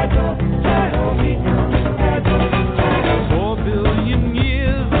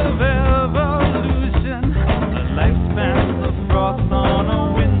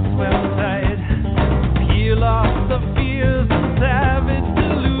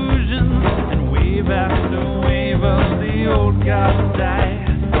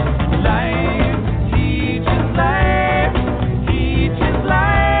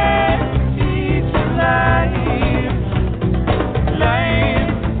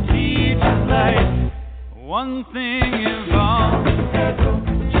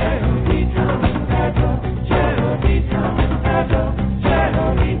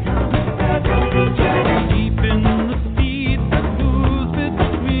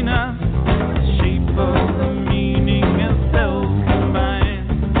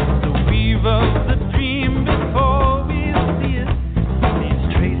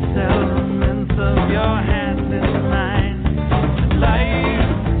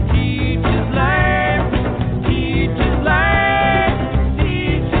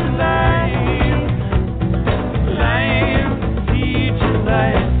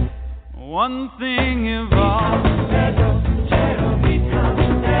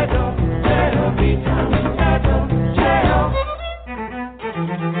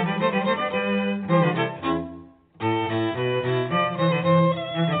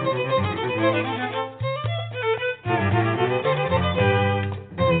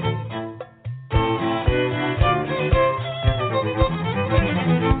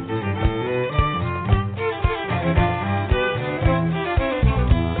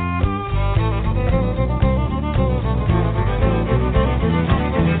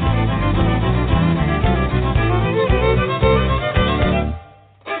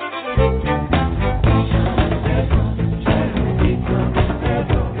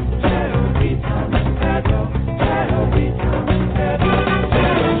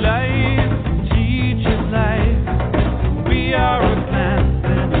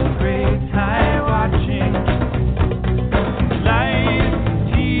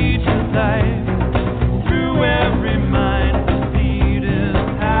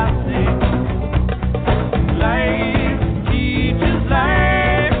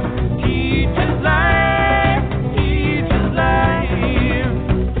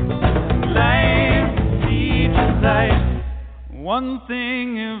 One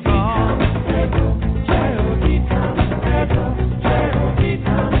thing evolved.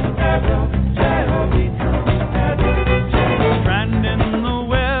 Stranding the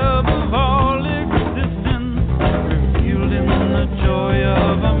web of all existence, revealed in the joy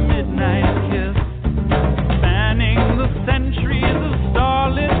of a midnight kiss, spanning the centuries of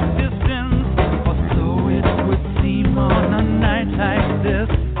starlit distance, or so it would seem on a night like this.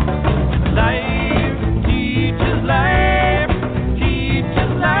 Life teaches life,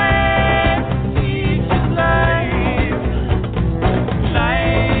 teaches life, teaches life.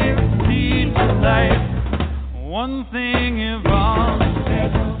 Life teaches life. One thing evolves.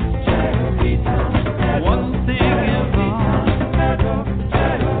 One thing evolves.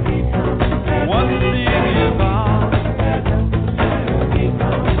 One thing evolves.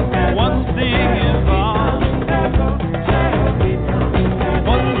 One thing evolves.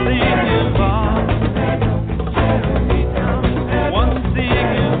 One thing evolves. One thing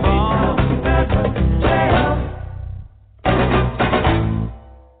evolves.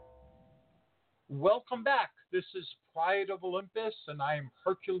 Welcome back. This is Pride of Olympus, and I am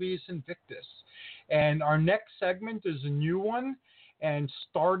Hercules Invictus. And our next segment is a new one, and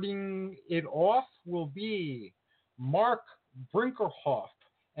starting it off will be Mark Brinkerhoff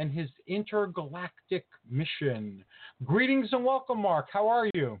and his intergalactic mission. Greetings and welcome, Mark. How are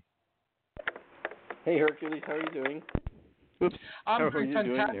you? Hey, Hercules, how are you doing? Oops. I'm how are doing you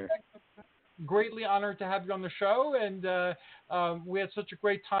fantastic. doing there? Greatly honored to have you on the show, and we had such a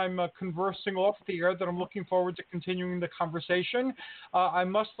great time conversing off the air that I'm looking forward to continuing the conversation. I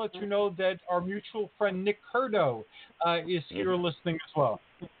must let you know that our mutual friend Nick Curdo is here listening as well.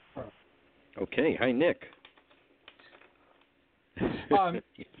 Okay, hi Nick. He's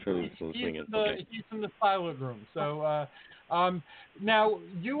in the silent room. So now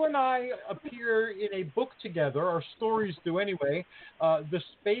you and I appear in a book together. Our stories do anyway. The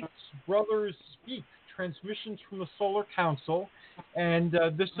Space Brothers Speak: Transmissions from the Solar Council. And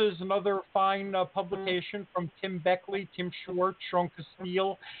this is another fine publication from Tim Beckley, Tim Schwartz, Sean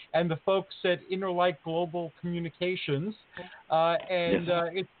Castile, and the folks at Innerlight Global Communications.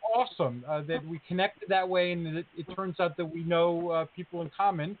 It's awesome that we connected that way, and it turns out that we know people in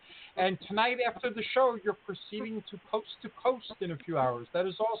common. And tonight after the show, you're proceeding to Coast in a few hours. That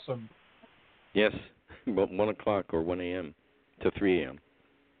is awesome. Yes, about 1 o'clock or 1 a.m. to 3 a.m.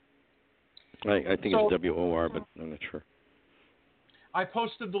 I think it's WOR, but I'm not sure. I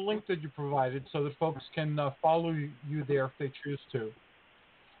posted the link that you provided so that folks can follow you there if they choose to.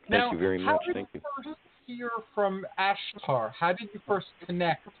 Thank you very much. Thank you. How did you first hear from Ashtar? How did you first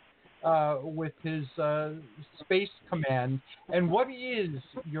connect with his space command? And what is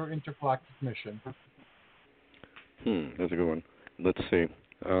your intergalactic mission? That's a good one. Let's see.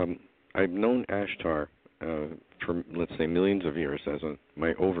 I've known Ashtar for, let's say, millions of years as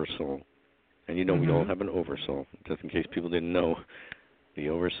my oversoul. And you know, we all have an oversoul. Just in case people didn't know, the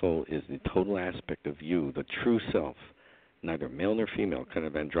oversoul is the total aspect of you, the true self, neither male nor female, kind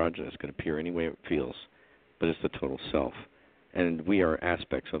of androgynous, can appear any way it feels, but it's the total self. And we are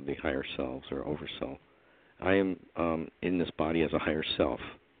aspects of the higher selves or oversoul. I am in this body as a higher self.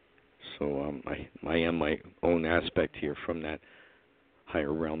 So I am my own aspect here from that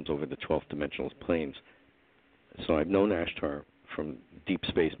higher realms over the 12th dimensional planes. So I've known Ashtar from deep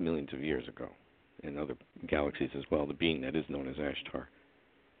space millions of years ago, in other galaxies as well, the being that is known as Ashtar.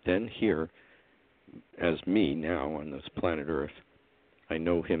 Then here, as me now on this planet Earth, I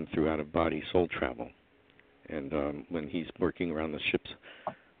know him through out-of-body soul travel. And when he's working around the ships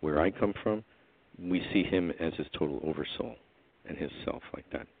where I come from, we see him as his total oversoul and his self like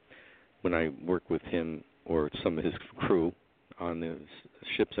that. When I work with him or some of his crew on the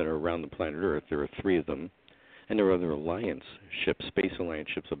ships that are around the planet Earth, there are 3 of them, and there are other alliance ships, space alliance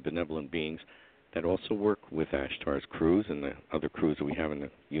ships of benevolent beings that also work with Ashtar's crews and the other crews that we have in the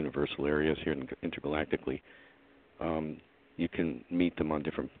universal areas here intergalactically. You can meet them on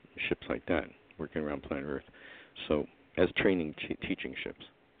different ships like that, working around planet Earth. So as training, teaching ships.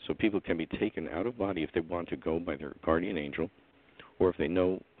 So people can be taken out of body if they want to go by their guardian angel, or if they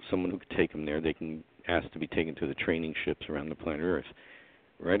know someone who could take them there, they can ask to be taken to the training ships around the planet Earth.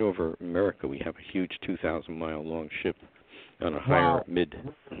 Right over America, we have a huge 2,000-mile long ship on a higher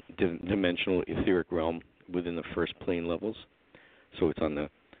mid-dimensional etheric realm within the first plane levels. So it's on the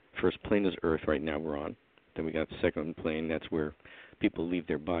first plane is Earth right now we're on. Then we got the second plane. That's where people leave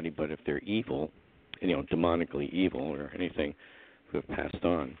their body, but if they're evil, demonically evil or anything, who have passed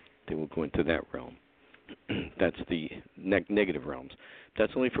on, they will go into that realm. That's the negative realms.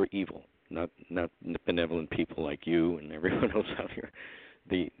 That's only for evil, not benevolent people like you and everyone else out here.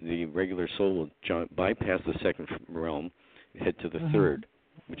 The regular soul will bypass the second realm head to the third,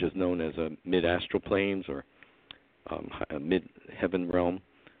 which is known as a mid-astral planes or a mid-heaven realm.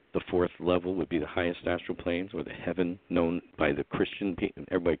 The fourth level would be the highest astral planes, or the heaven, known by the Christian people.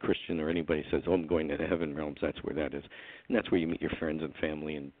 Everybody Christian or anybody says, "Oh, I'm going to the heaven realms." That's where that is, and that's where you meet your friends and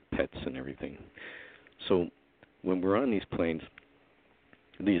family and pets and everything. So, when we're on these planes,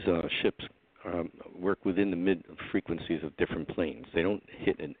 these ships work within the mid frequencies of different planes. They don't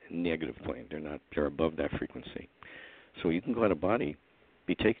hit a negative plane. They're above that frequency. So you can go out of body,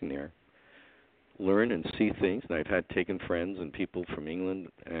 be taken there, learn and see things. And I've had taken friends and people from England,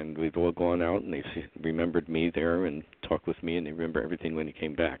 and we've all gone out, and they've remembered me there and talked with me, and they remember everything when he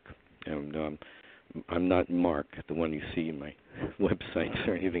came back. And I'm not Mark, the one you see in my websites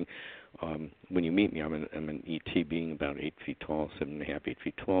or anything. When you meet me, I'm an ET being about 8 feet tall, 7.5, 8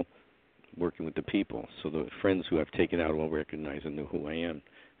 feet tall, working with the people. So the friends who I've taken out all recognize and know who I am.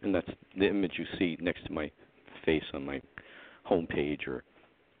 And that's the image you see next to my face on my homepage or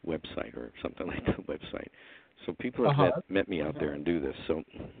website or something like the website. So people have met me out there and do this. So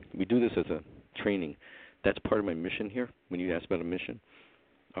we do this as a training. That's part of my mission here. When you ask about a mission,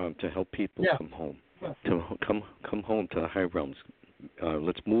 to help people come home, to come home to the high realms.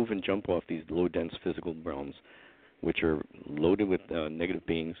 Let's move and jump off these low dense physical realms, which are loaded with negative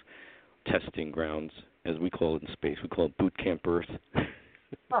beings, testing grounds, as we call it in space. We call it boot camp Earth.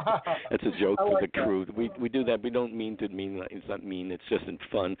 That's a joke to the crew. We do that. We don't mean to mean. It's not mean. It's just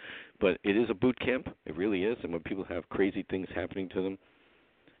fun. But it is a boot camp. It really is. And when people have crazy things happening to them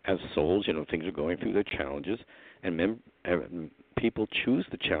as souls, things are going through their challenges, and people choose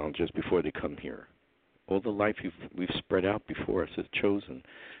the challenges before they come here. All the life we've spread out before us is chosen.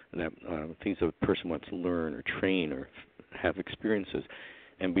 That things a person wants to learn or train or have experiences,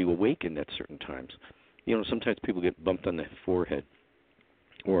 and be awakened at certain times. Sometimes people get bumped on the forehead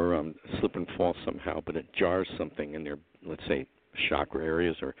or slip and fall somehow, but it jars something in their, let's say, chakra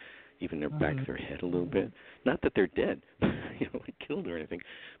areas or even their back of their head a little bit. Not that they're dead, like killed or anything,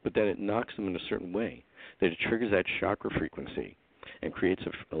 but that it knocks them in a certain way, that it triggers that chakra frequency and creates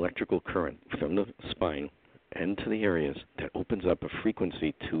an electrical current from the spine and to the areas that opens up a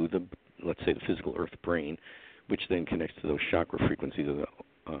frequency to the, let's say, the physical earth brain, which then connects to those chakra frequencies of the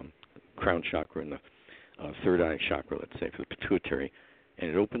crown chakra and the third eye chakra, let's say, for the pituitary. And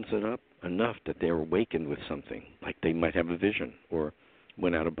it opens it up enough that they're awakened with something, like they might have a vision or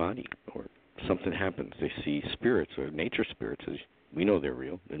went out of body or something happens. They see spirits or nature spirits, as we know they're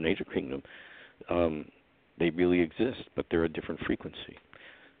real, the nature kingdom. They really exist, but they're a different frequency.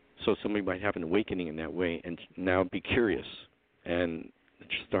 So somebody might have an awakening in that way and now be curious and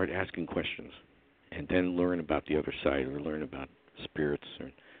start asking questions and then learn about the other side or learn about spirits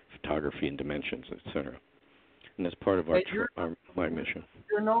or photography and dimensions, etc. And that's part of my mission.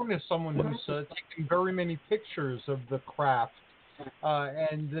 You're known as someone who's taken very many pictures of the craft,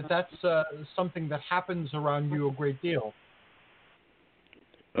 and that's something that happens around you a great deal.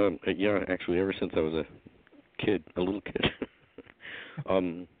 Yeah, actually, ever since I was a little kid.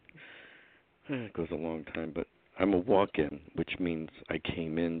 It goes a long time, but I'm a walk-in, which means I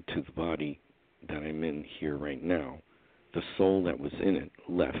came into the body that I'm in here right now. The soul that was in it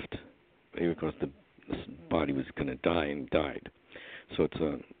left because the body was going to die and died. So it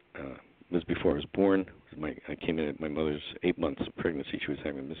was before I was born. I came in at my mother's 8 months of pregnancy. She was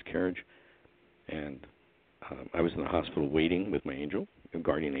having a miscarriage, and I was in the hospital waiting with my angel,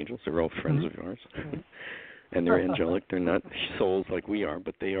 guardian angels. They're all friends of ours. And they're angelic. They're not souls like we are,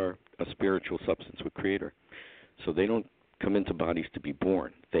 but they are a spiritual substance with Creator. So they don't come into bodies to be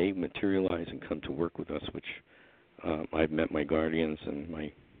born. They materialize and come to work with us, which I've met my guardians,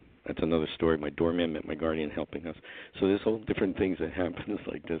 and that's another story. My doorman met my guardian helping us. So there's all different things that happen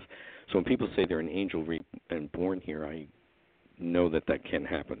like this. So when people say they're an angel and born here, I know that can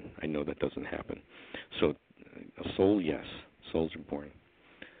happen. I know that doesn't happen. So a soul, yes, souls are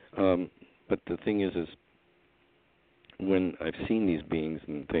born. But the thing is when I've seen these beings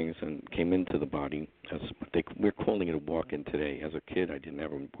and things and came into the body, we're calling it a walk-in today. As a kid, I didn't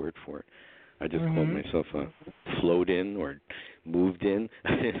have a word for it. I just called myself a float in or moved in.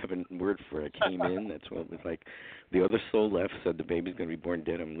 I didn't have a word for it. I came in. That's what it was like. The other soul left, said the baby's going to be born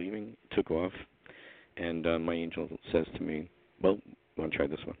dead. I'm leaving. Took off. And my angel says to me, well, you want to try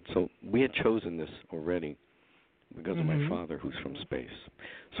this one? So we had chosen this already because of my father, who's from space.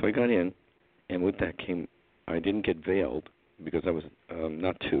 So I got in, and with that came, I didn't get veiled because I was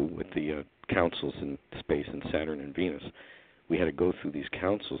not with the councils in space and Saturn and Venus. We had to go through these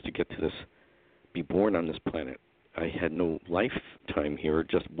councils to get to this, be born on this planet. I had no lifetime here,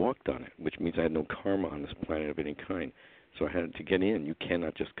 just walked on it, which means I had no karma on this planet of any kind. So I had to get in. You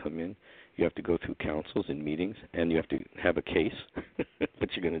cannot just come in. You have to go through councils and meetings, and you have to have a case, what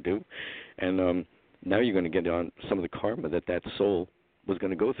you're going to do. And now you're going to get on some of the karma that soul was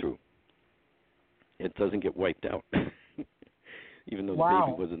going to go through. It doesn't get wiped out. Even though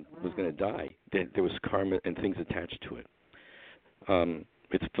the baby was going to die, there was karma and things attached to it.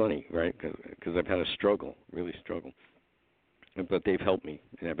 It's funny, right? Because I've had a struggle, really struggle. But they've helped me,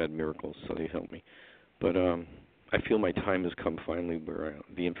 and I've had miracles, so they've helped me. But I feel my time has come finally where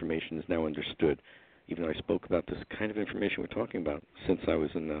the information is now understood, even though I spoke about this kind of information we're talking about since I was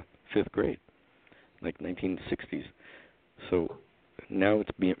in the 5th grade, like 1960s. So now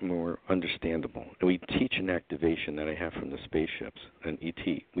it's being more understandable. And we teach an activation that I have from the spaceships, an ET.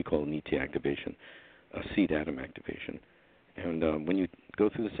 We call it an ET activation, a seed atom activation. And when you go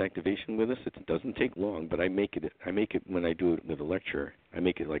through this activation with us, it doesn't take long, but I make it when I do it with a lecturer, I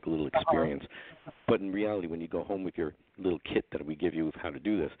make it like a little experience. But in reality, when you go home with your little kit that we give you of how to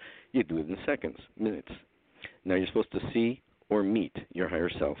do this, you do it in seconds, minutes. Now you're supposed to see or meet your higher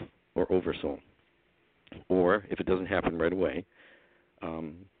self or oversoul. Or if it doesn't happen right away,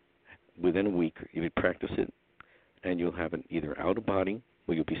 within a week, you would practice it, and you'll have it either out of body,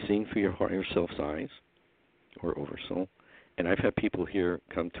 where you'll be seeing through your higher self's eyes or oversoul. And I've had people here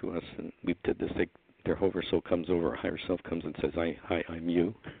come to us, and we did this. Their oversoul comes over, a higher self comes and says, "Hi, I'm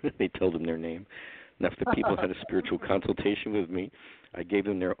you." They tell them their name. And after people had a spiritual consultation with me, I gave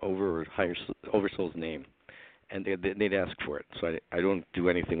them their oversoul's name, and they'd ask for it. So I don't do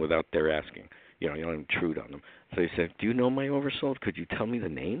anything without their asking. You don't intrude on them. So they said, "Do you know my oversoul? Could you tell me the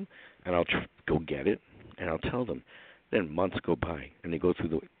name?" And I'll go get it, and I'll tell them. Then months go by, and they go through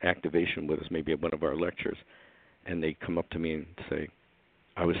the activation with us, maybe at one of our lectures. And they come up to me and say,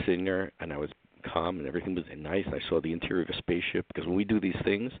 "I was sitting there, and I was calm, and everything was nice. I saw the interior of a spaceship." Because when we do these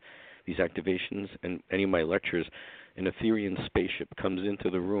things, these activations, and any of my lectures, an Etherean spaceship comes into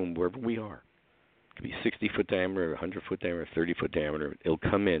the room wherever we are. It could be 60-foot diameter, 100-foot diameter, 30-foot diameter. It'll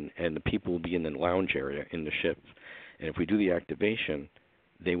come in, and the people will be in the lounge area in the ship. And if we do the activation,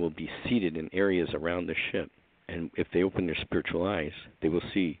 they will be seated in areas around the ship. And if they open their spiritual eyes, they will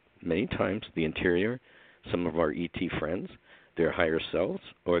see many times the interior. Some of our ET friends, their higher selves,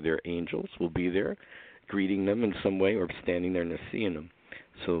 or their angels will be there, greeting them in some way, or standing there and they're seeing them.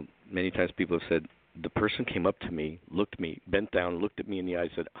 So many times people have said, the person came up to me, looked at me, bent down, looked at me in the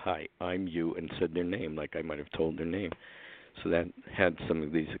eyes, said, "Hi, I'm you," and said their name, like I might have told their name. So that had some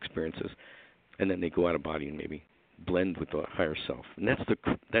of these experiences. And then they go out of body and maybe blend with the higher self. And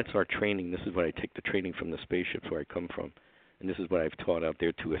that's our training. This is what I take the training from the spaceships where I come from. And this is what I've taught out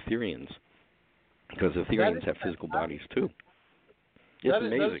there to Ethereans. Because Ethereans have physical bodies too. It's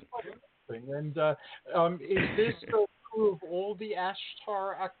amazing. And is this true of all the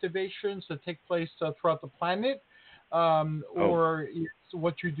Ashtar activations that take place throughout the planet, or is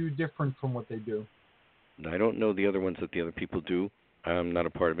what you do different from what they do? I don't know the other ones that the other people do. I'm not a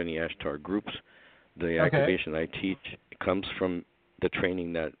part of any Ashtar groups. The activation I teach comes from the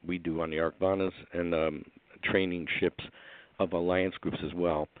training that we do on the Arcvanas and training ships of alliance groups as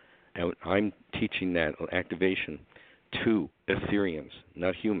well. And I'm teaching that activation to Ethereans,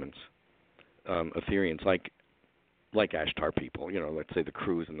 not humans. Ethereans, like Ashtar people, let's say the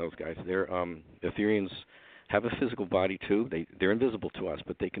crews and those guys. They're Ethereans have a physical body too. They're invisible to us,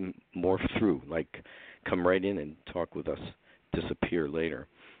 but they can morph through, like come right in and talk with us, disappear later.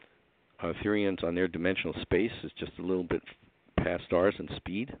 Ethereans on their dimensional space is just a little bit past ours in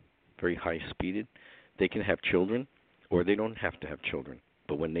speed, very high speeded. They can have children, or they don't have to have children.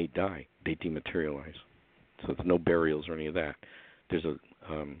 But when they die, they dematerialize. So there's no burials or any of that. There's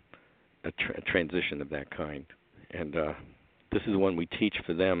a transition of that kind. And this is one we teach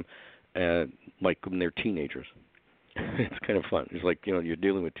for them, like when they're teenagers. It's kind of fun. It's like, you're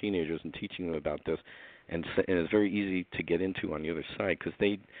dealing with teenagers and teaching them about this. And it's very easy to get into on the other side because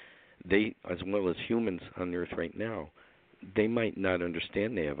they, as well as humans on Earth right now, they might not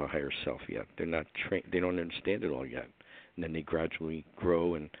understand they have a higher self yet. They're not they don't understand it all yet. And then they gradually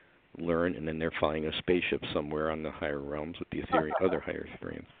grow and learn, and then they're flying a spaceship somewhere on the higher realms with the other higher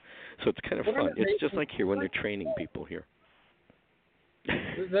Ethereans. So it's kind of fun. It's just like here when they're training people here.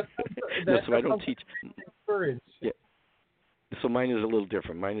 So I don't teach. Yeah. So mine is a little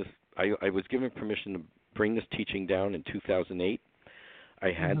different. Mine is I was given permission to bring this teaching down in 2008.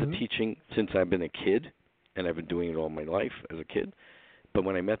 I had the teaching since I've been a kid, and I've been doing it all my life as a kid. But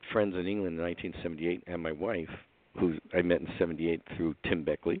when I met friends in England in 1978 and my wife, who I met in 78 through Tim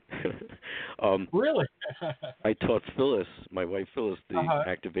Beckley. Really? I taught Phyllis, my wife Phyllis, the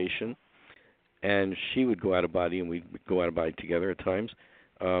activation, and she would go out of body, and we'd go out of body together at times.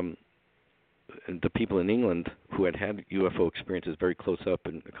 the people in England who had UFO experiences very close up,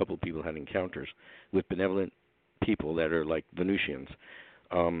 and a couple of people had encounters with benevolent people that are like Venusians.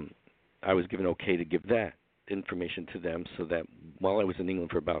 I was given okay to give that information to them, so that while I was in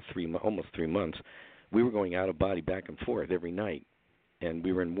England for about almost 3 months, we were going out of body back and forth every night, and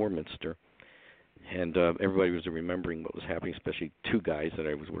we were in Warminster, and everybody was remembering what was happening, especially 2 guys that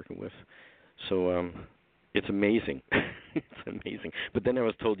I was working with. So it's amazing. It's amazing. But then I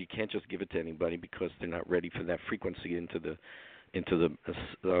was told you can't just give it to anybody because they're not ready for that frequency into the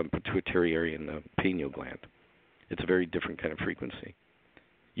pituitary area and the pineal gland. It's a very different kind of frequency.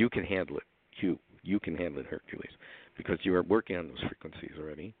 You can handle it. You can handle it, Hercules, because you are working on those frequencies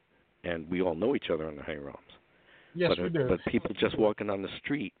already, and we all know each other on the higher realms. Yes, we do. But people just walking on the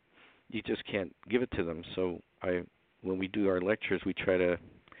street, you just can't give it to them. So when we do our lectures, we try to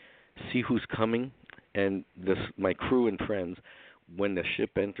see who's coming, and my crew and friends, when the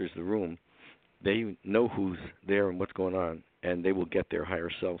ship enters the room, they know who's there and what's going on, and they will get their higher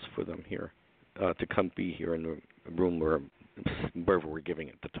selves for them here to come be here in the room wherever we're giving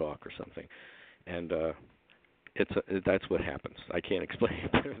it, the talk or something. And that's what happens. I can't explain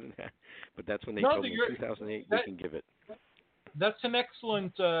it better than that. But that's when they told me in 2008 we can give it. That's an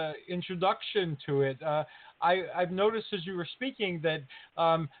excellent introduction to it. I've noticed as you were speaking that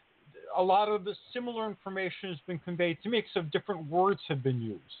a lot of the similar information has been conveyed to me, except different words have been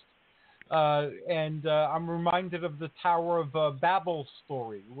used. And I'm reminded of the Tower of Babel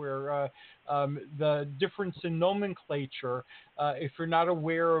story, where the difference in nomenclature, if you're not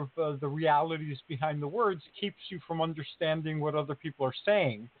aware of the realities behind the words, keeps you from understanding what other people are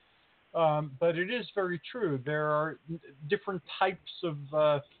saying. But it is very true. There are different types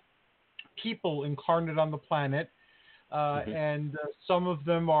of people incarnate on the planet. And some of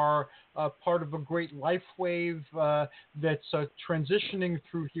them are part of a great life wave that's transitioning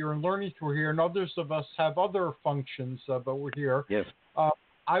through here and learning through here, and others of us have other functions, but we're here. Yes.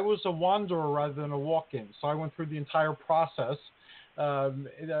 I was a wanderer rather than a walk-in, so I went through the entire process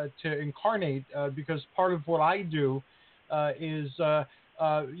to incarnate, because part of what I do is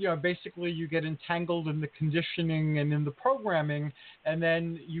basically you get entangled in the conditioning and in the programming, and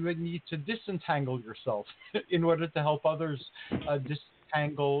then you would need to disentangle yourself in order to help others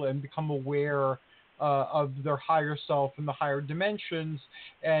disentangle and become aware of their higher self and the higher dimensions.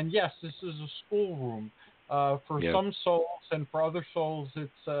 And yes, this is a schoolroom. For some souls, and for other souls,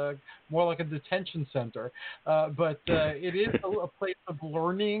 it's more like a detention center. But it is a place of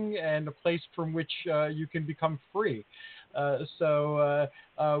learning and a place from which you can become free. So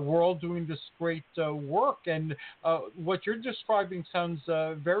we're all doing this great work, and what you're describing sounds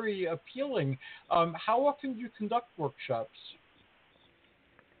very appealing. How often do you conduct workshops?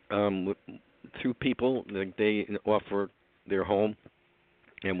 Through people, like they offer their home,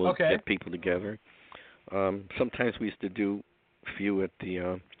 and we'll get people together. Sometimes we used to do a few at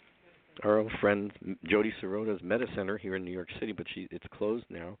our old friend Jody Sirota's Meta Center here in New York City, but it's closed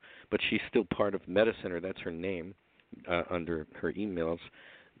now. But she's still part of Meta Center. That's her name under her emails,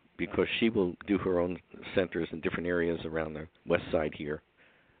 because she will do her own centers in different areas around the west side here.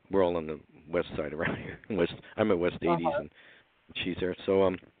 We're all on the west side around here. I'm at West 80s, and she's there.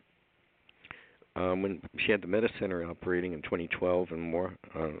 So when she had the Meta Center operating in 2012 and more,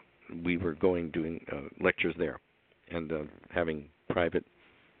 we were doing lectures there, and having private,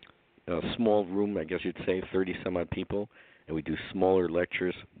 small room, I guess you'd say, 30 some odd people, and we do smaller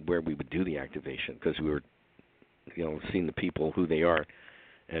lectures where we would do the activation, because we were, seeing the people who they are,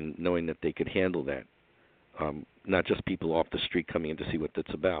 and knowing that they could handle that, not just people off the street coming in to see what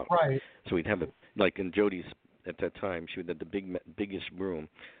that's about. Right. So we'd have like in Jody's at that time, she had the biggest room,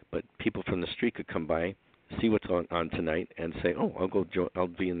 but people from the street could come by, see what's on tonight, and say, "Oh, I'll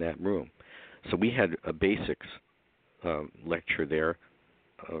be in that room." So we had a basics lecture there,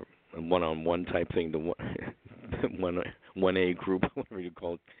 a one-on-one type thing, the 1A group, whatever you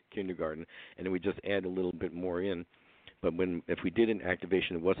call it, kindergarten, and then we just add a little bit more in. But if we did an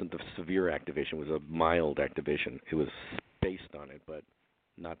activation, it wasn't the severe activation; it was a mild activation. It was based on it, but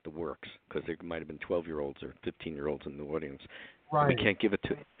not the works, because there might have been 12-year-olds or 15-year-olds in the audience. Right. We can't give it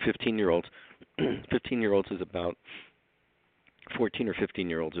to 15-year-olds. 15-year-olds is about 14 or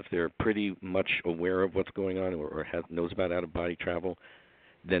 15-year-olds. If they're pretty much aware of what's going on or knows about out-of-body travel,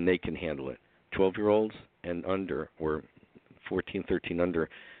 then they can handle it. 12-year-olds and under, or 14, 13 under,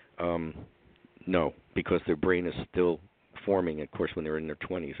 no, because their brain is still forming. Of course, when they're in their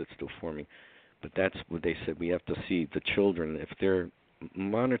 20s, it's still forming. But that's what they said. We have to see the children, if they're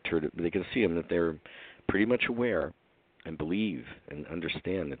monitored, they can see them, that they're pretty much aware and believe and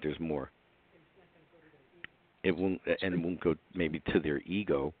understand that there's more. It won't go maybe to their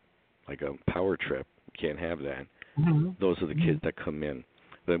ego, like a power trip. You can't have that. Mm-hmm. Those are the kids that come in.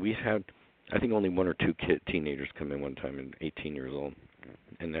 But we had, I think, only one or two teenagers come in one time, and 18 years old,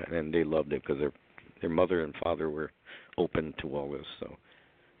 and they loved it because their mother and father were open to all this. So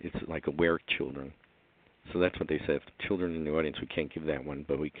it's like aware children. So that's what they said. Children in the audience, we can't give that one,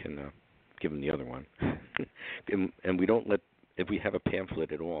 but we can give them the other one. and we don't let, if we have a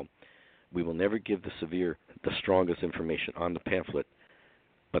pamphlet at all, we will never give the strongest information on the pamphlet.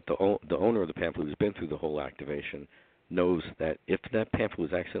 But the owner of the pamphlet, who's been through the whole activation, knows that if that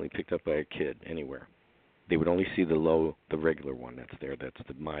pamphlet was accidentally picked up by a kid anywhere, they would only see the regular one that's there. That's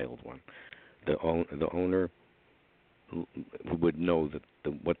the mild one. The owner would know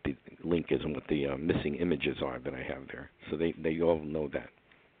what the link is and what the missing images are that I have there. So they all know that.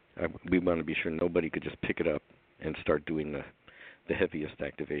 We want to be sure nobody could just pick it up and start doing the heaviest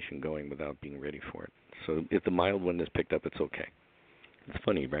activation going without being ready for it. So if the mild one is picked up, it's okay. It's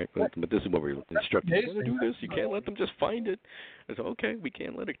funny, right? But this is what we're instructing. You got to do this. You can't let them just find it. I said, okay, we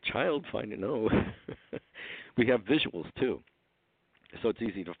can't let a child find it. No. We have visuals, too. So it's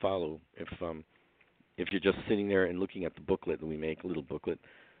easy to follow. If you're just sitting there and looking at the booklet that we make, a little booklet,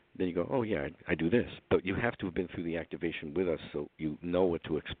 then you go, oh, yeah, I do this. But you have to have been through the activation with us so you know what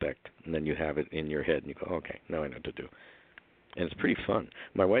to expect. And then you have it in your head, and you go, okay, now I know what to do. And it's pretty fun.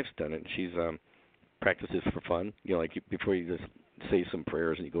 My wife's done it, and she's practices for fun. You know, like before you just say some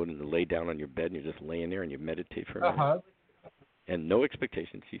prayers and you go and lay down on your bed and you're just laying there and you meditate for a minute. And no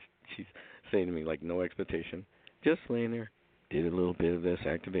expectation. She's saying to me, like, no expectation. Just laying there. Did a little bit of this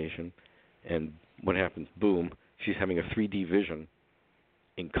activation. And what happens? Boom. She's having a 3D vision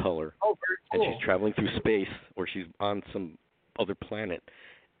in color. Oh, very cool. And she's traveling through space or she's on some other planet.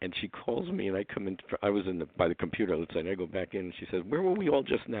 And she calls me and I come in. I was by the computer outside. And I go back in and she says, where were we all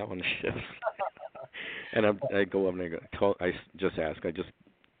just now on the ship? And I go up and I just ask. I just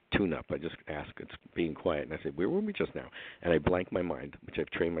tune up. I just ask. It's being quiet. And I say, where were we just now? And I blank my mind, which I've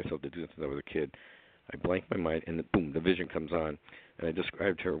trained myself to do since I was a kid. I blank my mind, and boom, the vision comes on. And I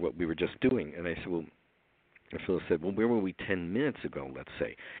described to her what we were just doing. And I said, well, and Phyllis said, well, where were we 10 minutes ago, let's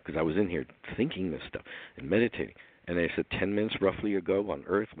say? Because I was in here thinking this stuff and meditating. And I said, 10 minutes roughly ago on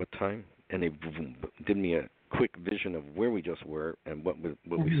Earth, what time? And they did me a quick vision of where we just were and what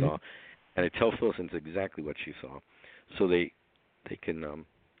we saw. And I tell Phyllis it's exactly what she saw. So they can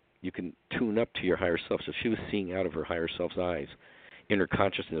you can tune up to your higher self. So she was seeing out of her higher self's eyes in her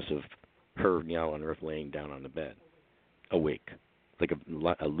consciousness of her now on Earth laying down on the bed, awake, like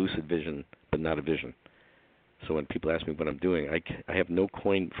a lucid vision, but not a vision. So when people ask me what I'm doing, I have no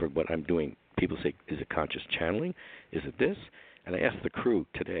coin for what I'm doing. People say, is it conscious channeling? Is it this? And I asked the crew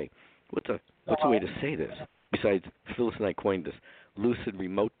today, what's a way to say this? Besides, Phyllis and I coined this, lucid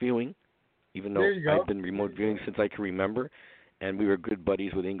remote viewing. Even though I've been remote viewing since I can remember, and we were good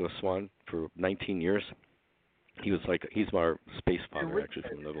buddies with Ingo Swann for 19 years. He's our space father, actually,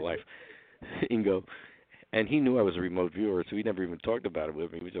 from another life, Ingo. And he knew I was a remote viewer, so he never even talked about it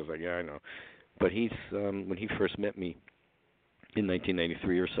with me. He was just like, yeah, I know. But when he first met me in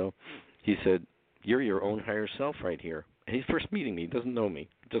 1993 or so, he said, you're your own higher self right here. And he's first meeting me. He doesn't know me,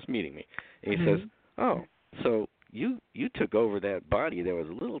 just meeting me. And he says, oh, so you took over that body. There was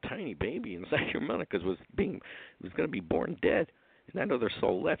a little tiny baby inside your mother because it was going to be born dead. And I know there's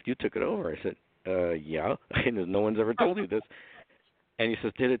soul left. You took it over. I said, yeah. And no one's ever told you this. And he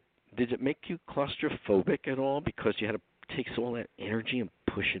says, did it make you claustrophobic at all because you had to take all that energy and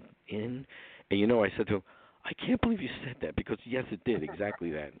push it in? And I said to him, I can't believe you said that because yes, it did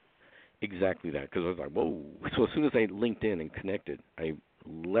exactly that. Exactly that, because I was like, whoa. So as soon as I linked in and connected, I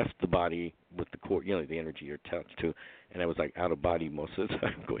left the body with the core, the energy you're attached to, and I was like out of body most of the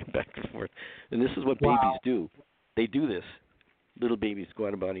time, going back and forth. And this is what babies do. They do this. Little babies go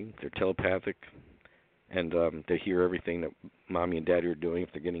out of body. They're telepathic, and they hear everything that mommy and daddy are doing if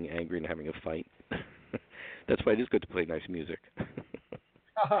they're getting angry and having a fight. That's why it is good to play nice music.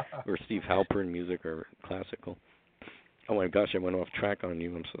 Or Steve Halpern music or classical. Oh my gosh, I went off track on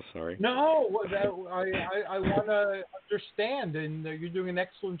you. I'm so sorry. No, I want to understand, and you're doing an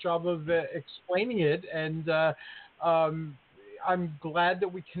excellent job of explaining it. And I'm glad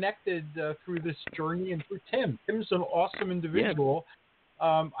that we connected through this journey and through Tim. Tim's an awesome individual.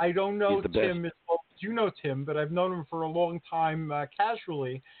 Yeah. I don't know Tim as well as you know Tim, but I've known him for a long time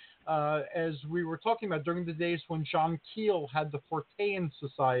casually. As we were talking about during the days when John Keel had the Fortean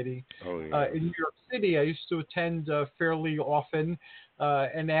Society in New York City, I used to attend fairly often,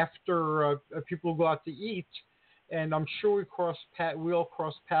 and after people go out to eat, and I'm sure we all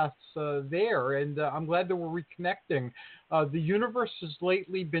cross paths there, and I'm glad that we're reconnecting. The universe has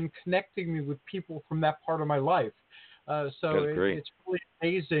lately been connecting me with people from that part of my life. So That's great. it's really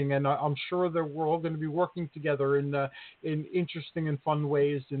amazing, and I'm sure that we're all going to be working together in interesting and fun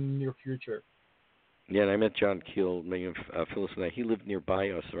ways in the near future. Yeah, and I met John Keel, Phyllis and I. He lived nearby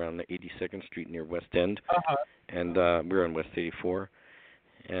us around the 82nd Street near West End, Uh-huh. and we were on West 84.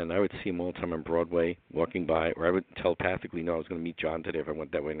 And I would see him all the time on Broadway, walking by, or I would telepathically know I was going to meet John today if I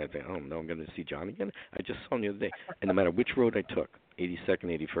went that way, and I'd say, oh, no, I'm going to see John again? I just saw him the other day. And no matter which road I took,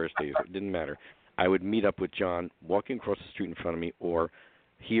 82nd, 81st, it didn't matter. I would meet up with John walking across the street in front of me, or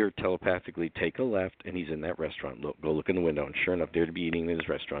hear telepathically, take a left, and he's in that restaurant. Go look in the window, and sure enough, there to be eating in his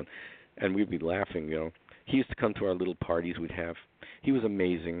restaurant. And we'd be laughing, He used to come to our little parties we'd have. He was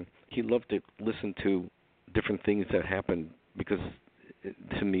amazing. He loved to listen to different things that happened because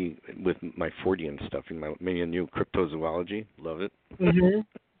to me, with my Fortean stuff, maybe a new cryptozoology, love it. Mm-hmm.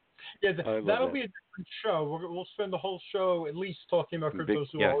 Yeah, that'll be a different show. We'll spend the whole show at least talking about cryptozoology.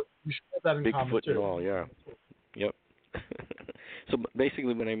 Yeah. We should have that in common Bigfoot too. and all, yeah. Yep. So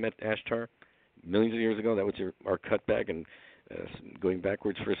basically, when I met Ashtar millions of years ago, that was our cutback, and going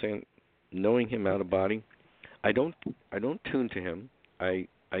backwards for a second, knowing him out of body, I don't tune to him. I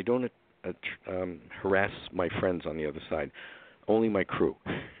don't harass my friends on the other side. Only my crew.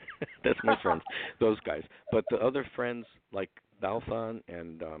 That's my friends, those guys. But the other friends, like Balthon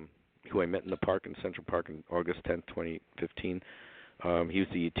and who I met in the park in Central Park on August 10th, 2015, he was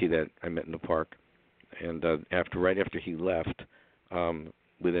the ET that I met in the park. And right after he left,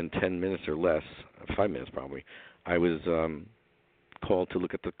 within 10 minutes or less, 5 minutes probably, I was called to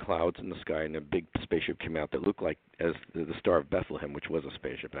look at the clouds in the sky, and a big spaceship came out that looked like as the Star of Bethlehem, which was a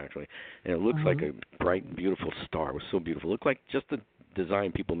spaceship actually, and it looks like a bright, beautiful star. It was so beautiful. It looked like just the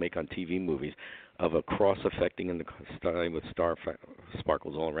design people make on TV movies of a cross affecting in the sky with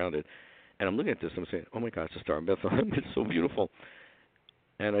sparkles all around it. And I'm looking at this and I'm saying, oh my God, it's a Star of Bethlehem. It's so beautiful.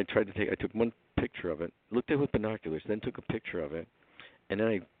 And I took one picture of it, looked at it with binoculars, then took a picture of it, and then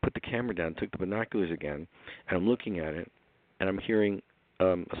I put the camera down, took the binoculars again, and I'm looking at it, and I'm hearing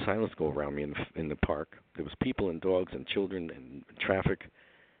a silence go around me in the park. There was people and dogs and children and traffic,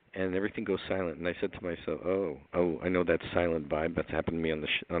 and everything goes silent. And I said to myself, "Oh, I know that silent vibe that's happened to me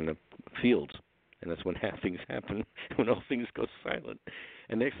on the fields." And that's when things happen, when all things go silent.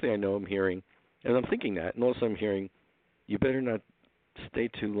 And next thing I know, I'm hearing, and I'm thinking that, and also I'm hearing, "You better not stare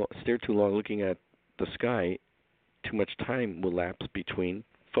too long looking at the sky. Too much time will lapse between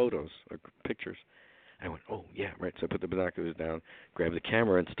photos or pictures." I went, oh, yeah, right. So I put the binoculars down, grabbed the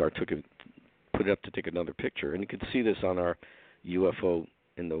camera, and put it up to take another picture. And you can see this on our UFO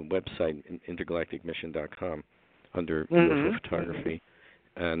in the website, intergalacticmission.com, under UFO photography.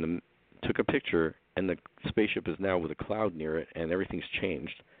 And took a picture, and the spaceship is now with a cloud near it, and everything's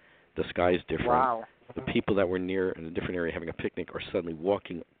changed. The sky is different. Wow. The people that were near in a different area having a picnic are suddenly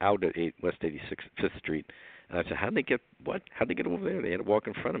walking out at West 85th Street. And I said, how'd they get over there? They had to walk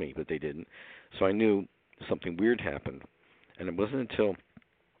in front of me, but they didn't. So I knew something weird happened. And it wasn't until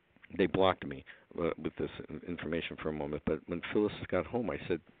they blocked me with this information for a moment. But when Phyllis got home, I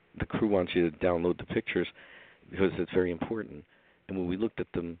said, the crew wants you to download the pictures because it's very important. And when we looked at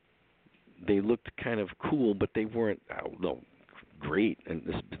them, they looked kind of cool, but they weren't great. And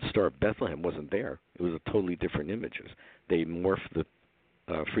the Star of Bethlehem wasn't there. It was a totally different images. They morphed the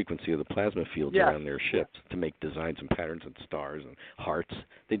frequency of the plasma fields around their ships to make designs and patterns and stars and hearts.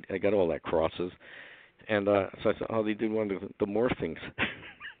 I got all that crosses. And so I said, they did one of the morphings.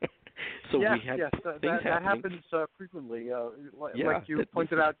 So we had things that happens frequently. Like you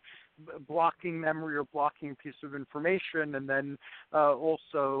pointed out, blocking memory or blocking a piece of information, and then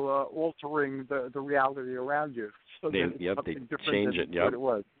also altering the reality around you. So they change it. What it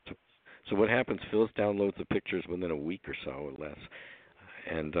was. So what happens? Phyllis downloads the pictures within a week or so or less,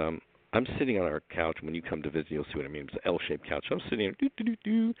 and I'm sitting on our couch. When you come to visit, you'll see what I mean. It's an L-shaped couch. So I'm sitting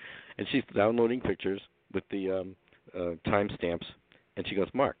there, and she's downloading pictures with the timestamps, and she goes,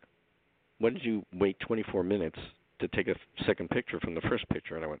 Mark, why did you wait 24 minutes to take a second picture from the first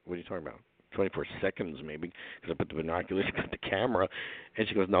picture? And I went, what are you talking about? 24 seconds maybe, because I put the binoculars, got the camera. And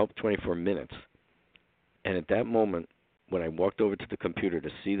she goes, no, 24 minutes. And at that moment, when I walked over to the computer to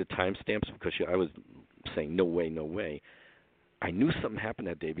see the timestamps, because I was saying, no way, I knew something happened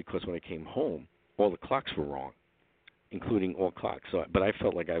that day because when I came home, all the clocks were wrong, including all clocks. But I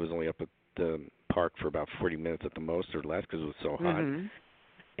felt like I was only up at the park for about 40 minutes at the most or less because it was so hot.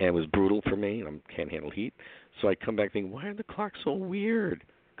 And it was brutal for me, and I can't handle heat. So I come back thinking, why are the clocks so weird?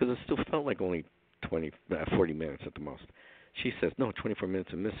 Because it still felt like only 40 minutes at the most. She says, no, 24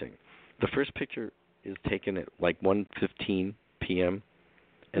 minutes are missing. The first picture is taken at like 1:15 p.m.,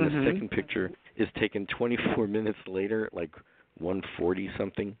 and the second picture is taken 24 minutes later, like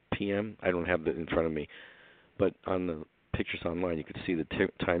 1:40-something p.m. I don't have that in front of me. but on the pictures online, you could see the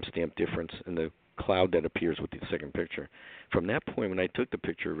timestamp difference in the cloud that appears with the second picture. From that point, when I took the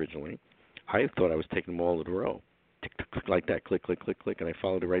picture originally, I thought I was taking them all in a row, tick, tick, click, like that, click, click, click, click, and I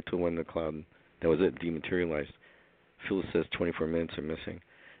followed it right to one in the cloud. And that was it, dematerialized. Phyllis says 24 minutes are missing.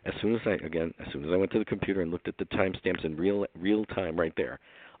 As soon as I went to the computer and looked at the timestamps in real time, right there,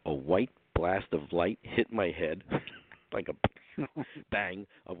 a white blast of light hit my head, like a bang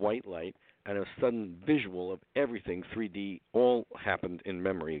of white light, and a sudden visual of everything 3D all happened in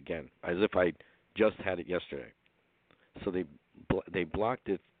memory again, as if I just had it yesterday. So they blocked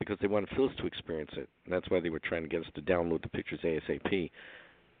it because they wanted Phyllis to experience it. And that's why they were trying to get us to download the pictures ASAP.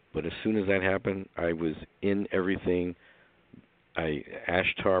 But as soon as that happened, I was in everything.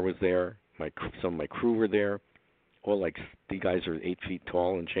 Ashtar was there. Some of my crew were there. All like the guys are 8 feet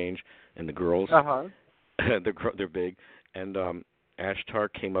tall and change, and the girls, they're big. And Ashtar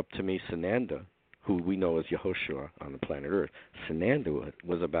came up to me. Sananda, who we know as Yehoshua on the planet Earth, Sananda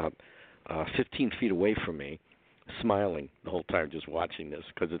was about 15 feet away from me, smiling the whole time, just watching this,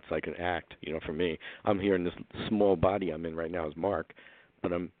 because it's like an act, for me. I'm here in this small body I'm in right now as Mark,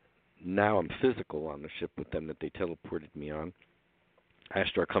 but I'm physical on the ship with them that they teleported me on.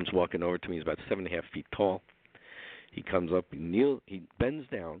 Ashtar comes walking over to me. He's about 7.5 feet tall. He comes up, he bends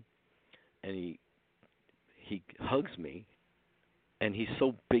down, and he hugs me, and he's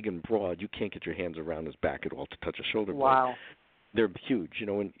so big and broad, you can't get your hands around his back at all to touch a shoulder blade. Wow. They're huge.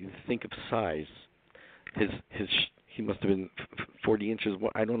 When you think of size, he must have been 40 inches.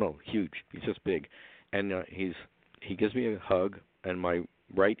 I don't know. Huge. He's just big, and he gives me a hug, and my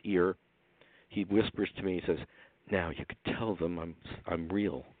right ear, he whispers to me. He says, "Now you could tell them I'm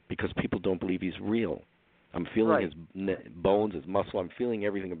real, because people don't believe he's real. I'm feeling his bones, his muscle. I'm feeling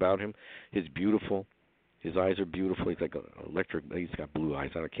everything about him. He's beautiful. His eyes are beautiful. He's like electric. He's got blue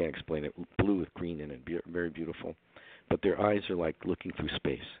eyes. I can't explain it. Blue with green in it. Very beautiful. But their eyes are like looking through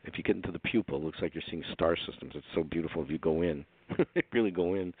space. If you get into the pupil, it looks like you're seeing star systems. It's so beautiful if you go in. Really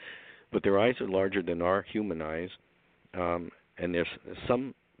go in. But their eyes are larger than our human eyes. And there's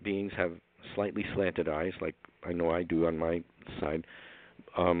some beings have slightly slanted eyes, like I know I do on my side.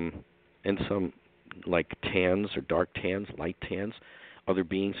 And some like tans or dark tans, light tans. Other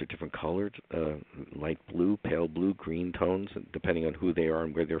beings are different colored, light blue, pale blue, green tones, depending on who they are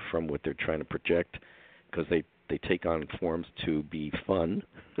and where they're from, what they're trying to project, because they take on forms to be fun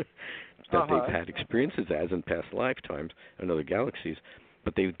that they've had experiences as in past lifetimes in other galaxies.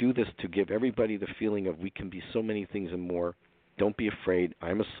 But they do this to give everybody the feeling of we can be so many things and more. Don't be afraid.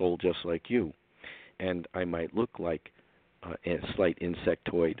 I'm a soul just like you. And I might look like a slight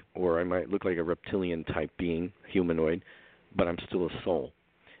insectoid, or I might look like a reptilian-type being, humanoid, but I'm still a soul.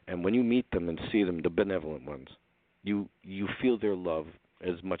 And when you meet them and see them, the benevolent ones, you feel their love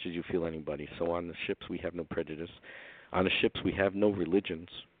as much as you feel anybody. So on the ships, we have no prejudice. On the ships, we have no religions,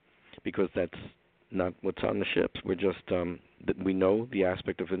 because that's not what's on the ships. We're just, we know the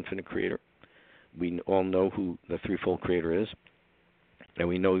aspect of infinite creator. We all know who the threefold creator is. And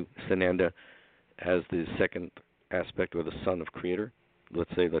we know Sananda as the second aspect, or the son of creator.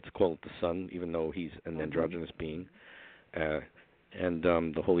 Let's call it the son, even though he's an androgynous being. And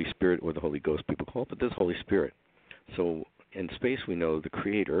the Holy Spirit, or the Holy Ghost, people call it, but this Holy Spirit. So in space, we know the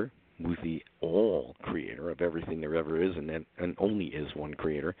Creator, who's the all Creator of everything there ever is, and only is one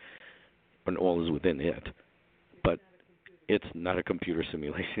Creator, and all is within it. But it's not a computer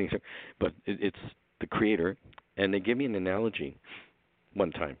simulation either. But it's the Creator, and they give me an analogy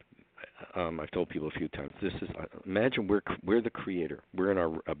one time. I've told people a few times. This is imagine we're the Creator. We're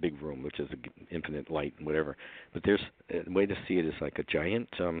in a big room, which is infinite light and whatever. But there's a way to see it is like a giant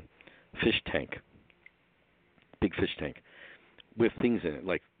fish tank, big fish tank, with things in it,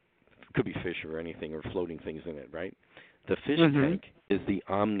 like it could be fish or anything, or floating things in it, right? The fish tank is the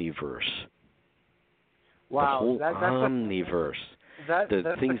omniverse. Wow, the whole omniverse.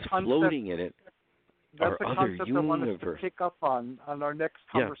 The things floating in it. That's a concept I want us to pick up on our next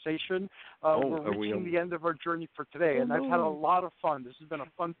conversation. We're reaching the end of our journey for today, and I've had a lot of fun. This has been a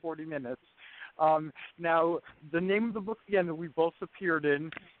fun 40 minutes. Now, the name of the book, again, that we both appeared in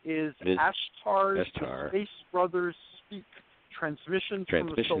is Ashtar's The Space Brothers Speak, Transmissions from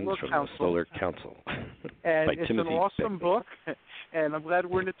the Solar Council. And it's an awesome book, and I'm glad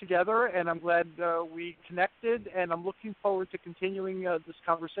we're in it together, and I'm glad we connected, and I'm looking forward to continuing this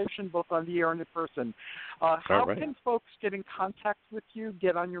conversation both on the air and in person. How can folks get in contact with you,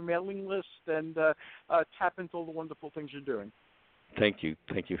 get on your mailing list, and tap into all the wonderful things you're doing? Thank you,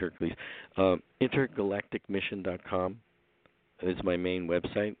 Hercules. Intergalacticmission.com is my main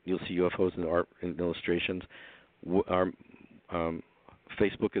website. You'll see UFOs and art and illustrations. Our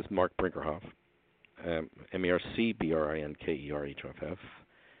Facebook is Mark Brinkerhoff, MercBrinkerhoff.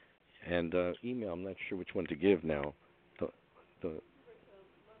 And email, I'm not sure which one to give now. The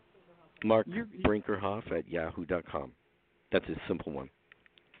Mark Brinkerhoff at yahoo.com. That's a simple one.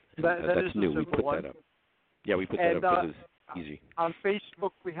 That's new. We put one. that up. Yeah, we put that up because it's easy. On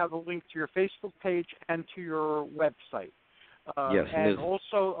Facebook, we have a link to your Facebook page and to your website. Yes, and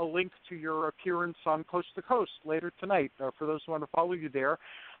also a link to your appearance on Coast to Coast later tonight for those who want to follow you there.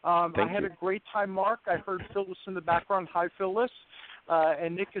 I had a great time, Mark. I heard Phyllis in the background. Hi, Phyllis.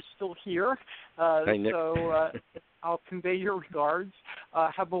 And Nick is still here. Hi, Nick. So I'll convey your regards.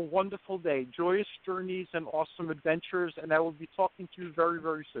 Have a wonderful day. Joyous journeys and awesome adventures. And I will be talking to you very,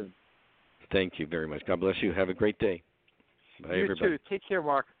 very soon. Thank you very much. God bless you. Have a great day. Bye, you everybody. too. Take care,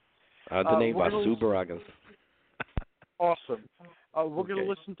 Mark. Adonai Vasu Baragas. Awesome. We're going to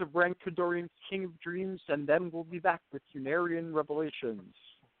listen to Brent Kadorian's King of Dreams, and then we'll be back with Unarian Revelations.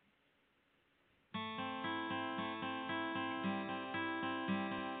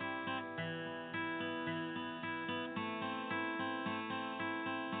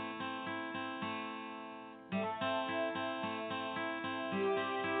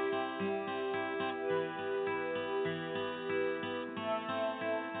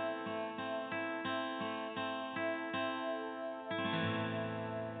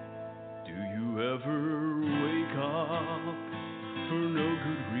 Ever wake up for no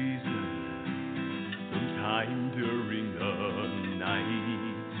good reason, sometime during the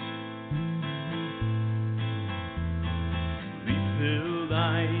night? Sleep-filled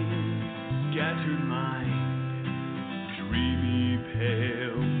eyes, scattered mind, dreamy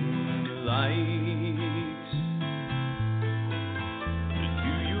pale moonlight. Do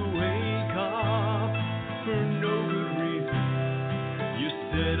you wake up for no good reason? You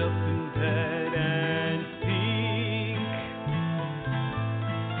sit up in bed.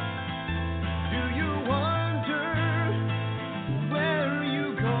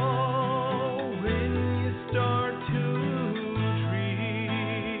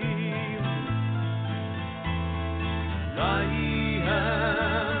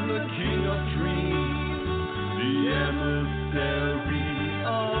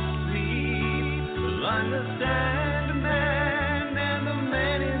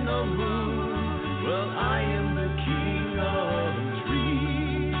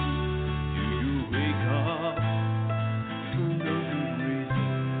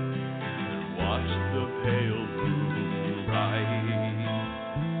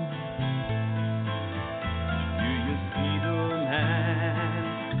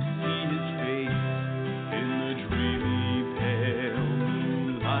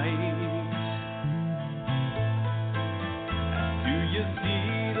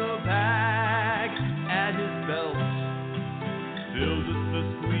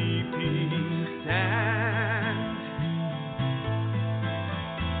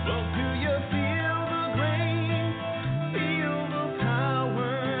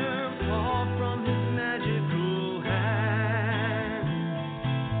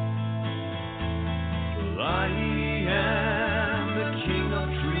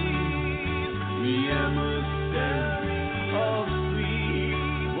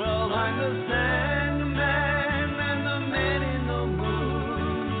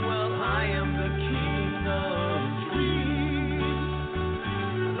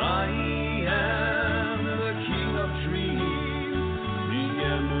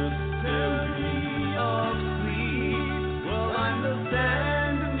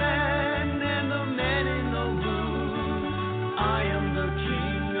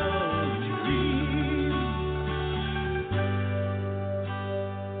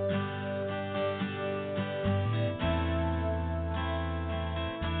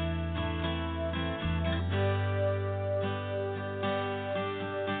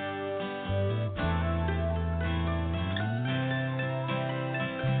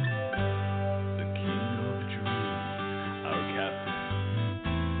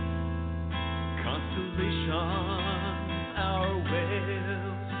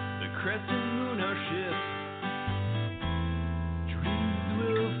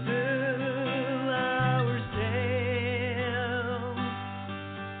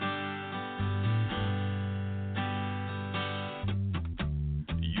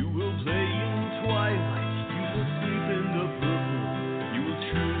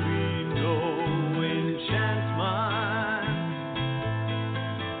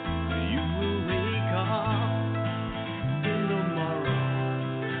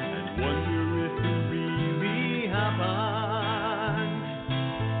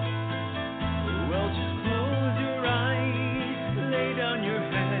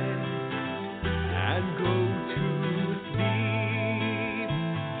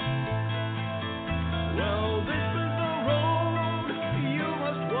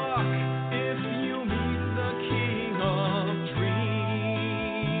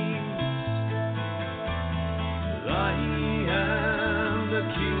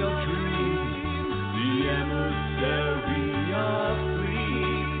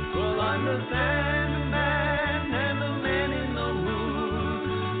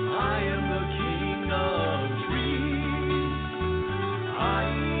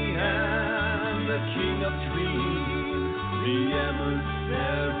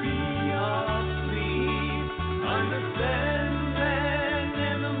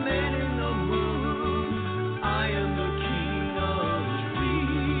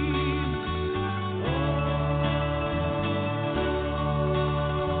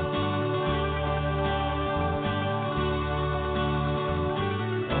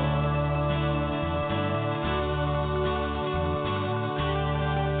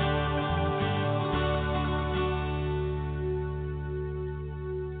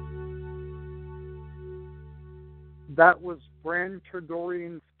 That was Bran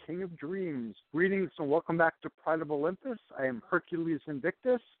Turdorian's King of Dreams. Greetings and welcome back to Pride of Olympus. I am Hercules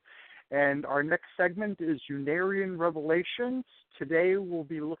Invictus, and our next segment is Unarian Revelations. Today we'll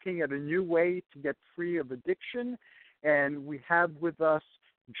be looking at a new way to get free of addiction, and we have with us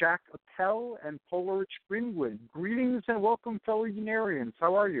Jack Appel and Polarich Greenwood. Greetings and welcome, fellow Unarians.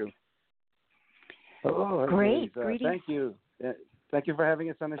 How are you? Oh, great. Greetings. Thank you. Thank you for having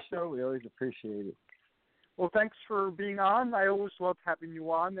us on the show. We always appreciate it. Well, thanks for being on. I always love having you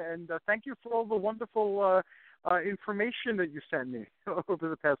on, and thank you for all the wonderful information that you sent me over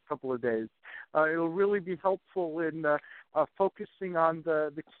the past couple of days. It'll really be helpful in focusing on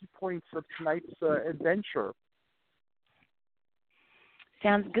the key points of tonight's adventure.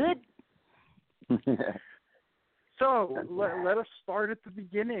 Sounds good. So let us start at the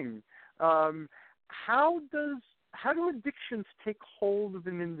beginning. How do addictions take hold of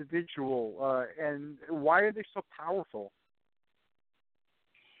an individual, and why are they so powerful?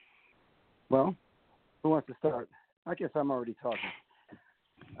 Well, who wants to start? I guess I'm already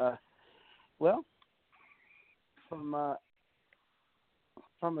talking. Well, from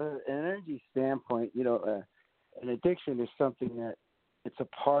an energy standpoint, an addiction is something that it's a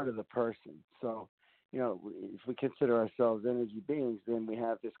part of the person. So, if we consider ourselves energy beings, then we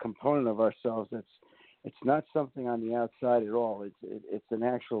have this component of ourselves it's not something on the outside at all. It's an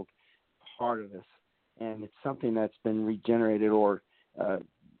actual part of us, and it's something that's been regenerated or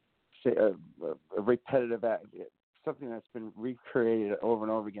say a repetitive act, something that's been recreated over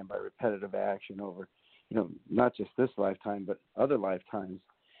and over again by repetitive action over, not just this lifetime but other lifetimes.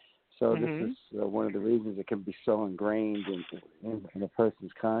 So this is one of the reasons it can be so ingrained in a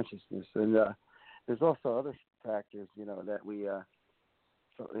person's consciousness. And there's also other factors, that we.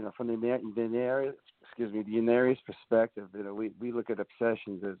 From the Unarius perspective, we look at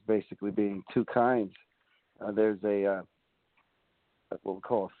obsessions as basically being two kinds. There's what we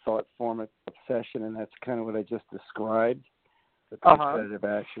call a thought form of obsession, and that's kind of what I just described. The repetitive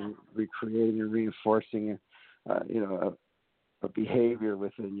action, recreating and reinforcing, a behavior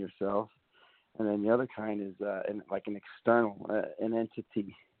within yourself. And then the other kind is like an external, an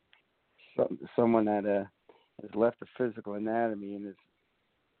entity, someone that has left the physical anatomy and is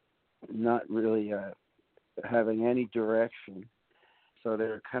not really having any direction, so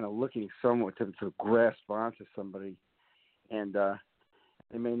they're kind of looking somewhat to grasp onto somebody, and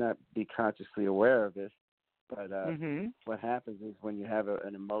they may not be consciously aware of it, but what happens is when you have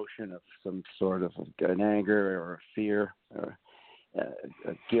an emotion of some sort of an anger or a fear or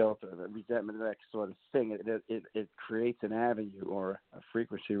a guilt or a resentment, that sort of thing, it creates an avenue or a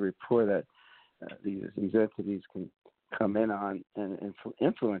frequency rapport that these entities can come in on and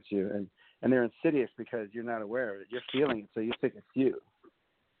influence you, and they're insidious because you're not aware of it. You're feeling it, so you think it's you.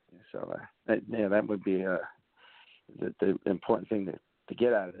 So that would be the important thing to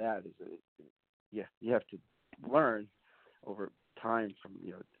get out of that is that, you have to learn over time from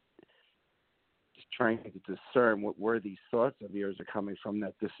just trying to discern where these thoughts of yours are coming from.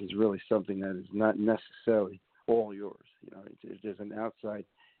 That this is really something that is not necessarily all yours. There's an outside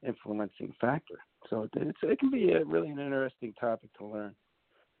influencing factor. So it can be really an interesting topic to learn.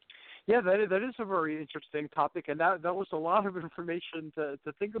 Yeah, that is a very interesting topic, and that was a lot of information to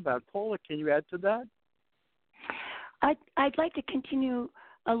think about. Paula, can you add to that? I'd like to continue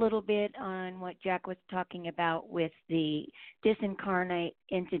a little bit on what Jack was talking about with the disincarnate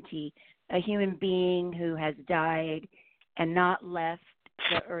entity, a human being who has died and not left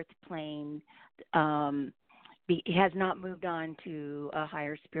the earth plane, has not moved on to a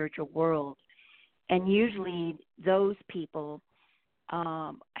higher spiritual world. And usually those people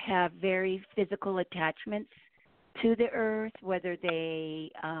have very physical attachments to the earth, whether they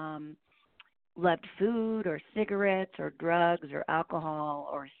loved food or cigarettes or drugs or alcohol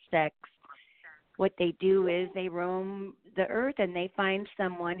or sex. What they do is they roam the earth and they find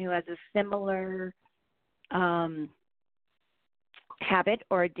someone who has a similar habit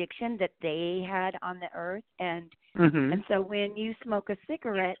or addiction that they had on the earth, and so when you smoke a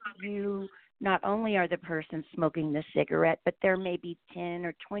cigarette, you not only are the person smoking the cigarette, but there may be 10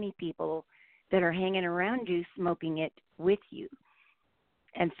 or 20 people that are hanging around you smoking it with you.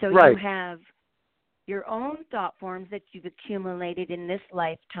 And so you have your own thought forms that you've accumulated in this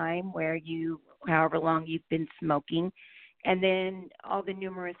lifetime where however long you've been smoking, and then all the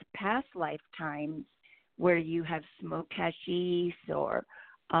numerous past lifetimes where you have smoked hashish or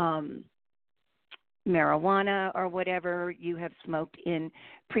marijuana or whatever you have smoked in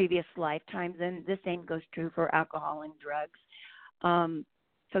previous lifetimes, and the same goes true for alcohol and drugs.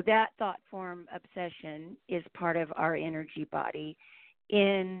 So that thought form obsession is part of our energy body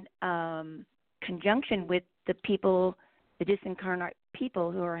in conjunction with the people, the disincarnate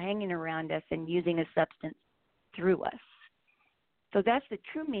people who are hanging around us and using a substance through us. So that's the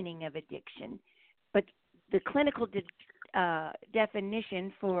true meaning of addiction. But the clinical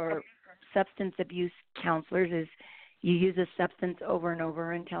definition for substance abuse counselors is you use a substance over and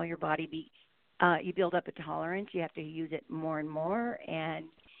over until your body you build up a tolerance. You have to use it more and more, and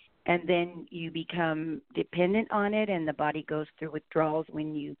then you become dependent on it, and the body goes through withdrawals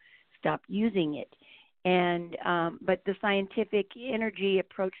when you stop using it. And but the scientific energy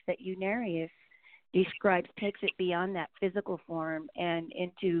approach that Unarius describes takes it beyond that physical form and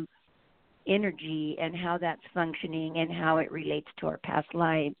into energy and how that's functioning and how it relates to our past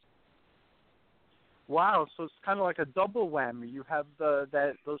lives. Wow, so it's kind of like a double whammy. You have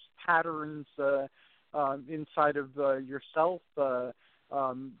those patterns inside of yourself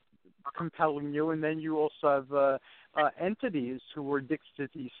compelling you, and then you also have entities who are addicted to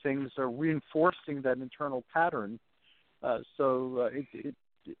these things are reinforcing that internal pattern.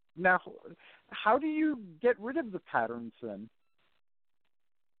 Now, how do you get rid of the patterns then?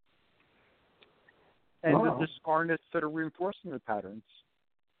 And the discarnates that are reinforcing the patterns?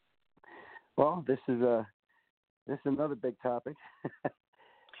 Well, this is another big topic.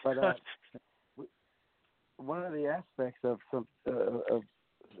 But one of the aspects of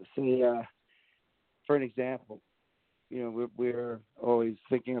for an example, we're always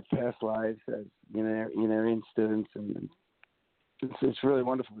thinking of past lives as Unarian students, and it's really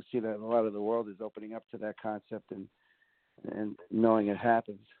wonderful to see that a lot of the world is opening up to that concept and knowing it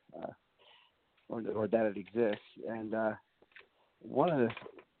happens, or that it exists. And one of the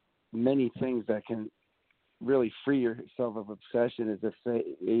many things that can really free yourself of obsession is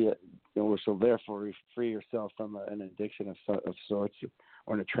therefore free yourself from an addiction of sorts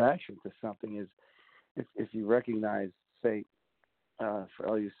or an attraction to something is if you recognize, say,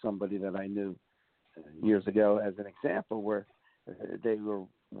 I'll use somebody that I knew years ago as an example where they were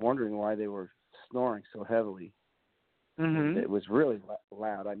wondering why they were snoring so heavily. Mm-hmm. It was really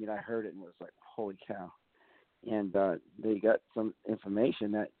loud. I mean, I heard it and it was like, holy cow. And they got some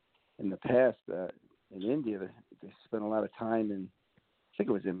information that in the past in India, they spent a lot of time I think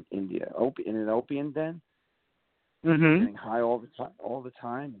it was in India, in an opium den, getting high all the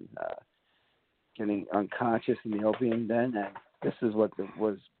time, and getting unconscious in the opium den. And this is what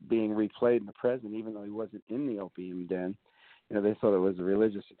was being replayed in the present, even though he wasn't in the opium den. They thought it was a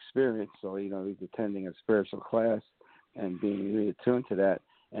religious experience, so he was attending a spiritual class and being really attuned to that,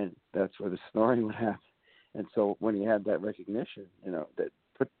 and that's where the snoring would happen. And so when he had that recognition, that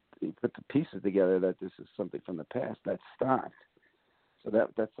he put the pieces together that this is something from the past, that stopped. So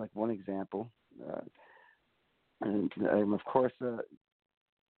that's like one example. And of course,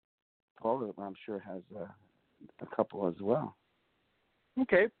 Paul, I'm sure, has a couple as well.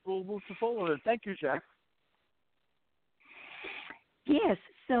 Okay, we'll move to Paul. Thank you, Jack. Yes,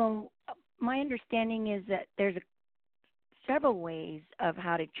 so my understanding is that there's several ways of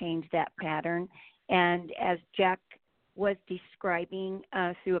how to change that pattern. And as Jack was describing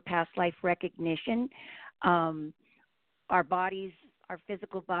through a past life recognition, our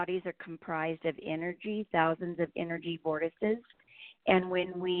physical bodies are comprised of energy, thousands of energy vortices. And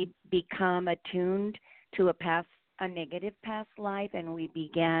when we become attuned to a negative past life, and we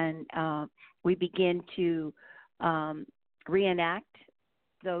begin to reenact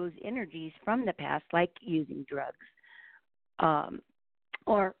those energies from the past, like using drugs,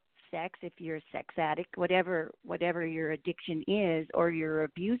 or sex, if you're a sex addict, whatever your addiction is or your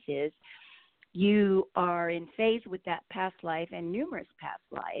abuse is, you are in phase with that past life and numerous past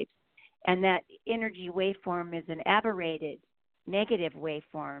lives, and that energy waveform is an aberrated negative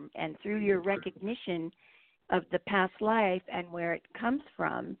waveform. And through your recognition of the past life and where it comes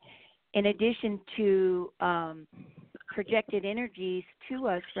from, in addition to projected energies to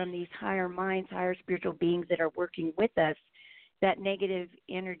us from these higher minds, higher spiritual beings that are working with us, that negative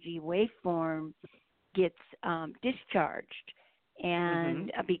energy waveform gets discharged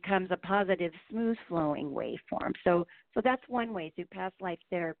and becomes a positive, smooth-flowing waveform. So that's one way, through past life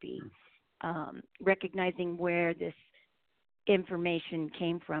therapy, recognizing where this information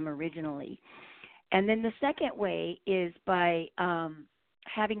came from originally. And then the second way is by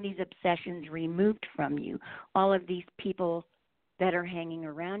having these obsessions removed from you. All of these people that are hanging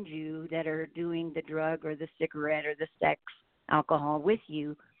around you that are doing the drug or the cigarette or the sex, alcohol with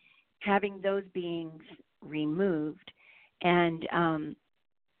you, having those beings removed. And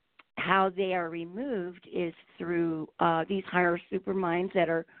how they are removed is through these higher super minds that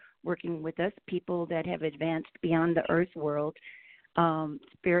are working with us, people that have advanced beyond the earth world,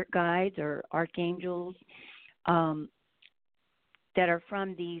 spirit guides or archangels that are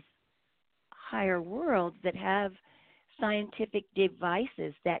from these higher worlds that have scientific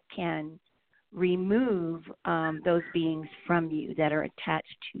devices that can remove those beings from you that are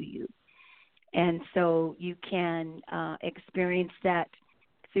attached to you. And so you can experience that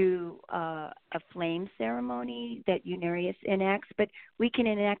through a flame ceremony that Unarius enacts, but we can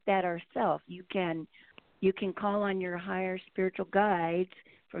enact that ourselves. You can call on your higher spiritual guides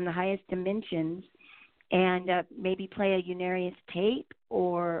from the highest dimensions and maybe play a Unarius tape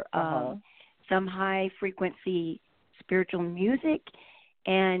or some high frequency spiritual music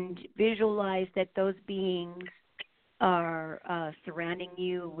and visualize that those beings are surrounding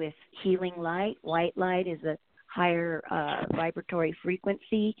you with healing light. White light is a higher vibratory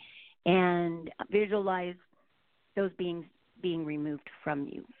frequency, and visualize those beings being removed from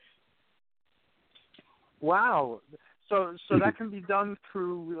you. Wow. So that can be done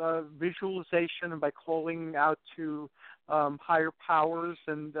through visualization and by calling out to higher powers,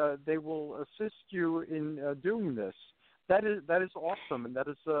 and they will assist you in doing this. That is awesome, and that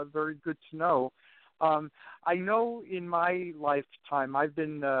is very good to know. I know in my lifetime I've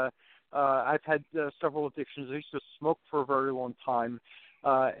had several addictions. I used to smoke for a very long time,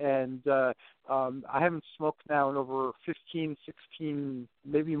 and I haven't smoked now in over 15, 16,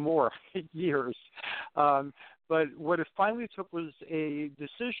 maybe more years. But what it finally took was a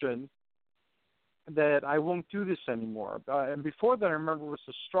decision that I won't do this anymore. And before that, I remember it was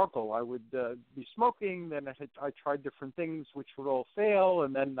a struggle. I would be smoking, then I tried different things which would all fail,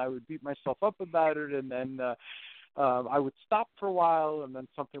 and then I would beat myself up about it, and then I would stop for a while, and then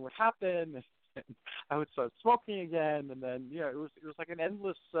something would happen, and I would start smoking again, and then it was like an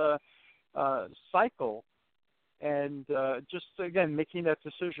endless cycle. And just again making that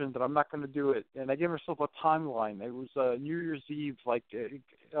decision that I'm not going to do it, and I gave myself a timeline. It was New Year's Eve, like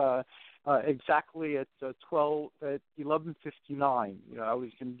exactly at 11:59. I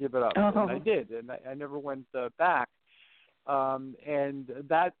was going to give it up, and I did, and I never went back. And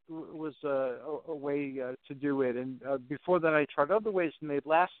that was a way to do it. And before that, I tried other ways, and they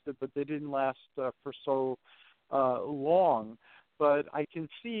lasted, but they didn't last for so long. But I can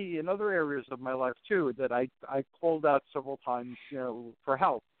see in other areas of my life too that I called out several times, for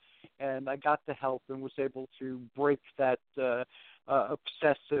help, and I got the help and was able to break that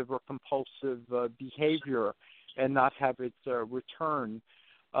obsessive or compulsive behavior and not have it return.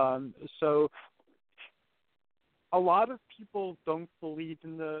 So a lot of people don't believe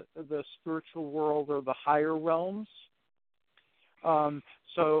in the spiritual world or the higher realms.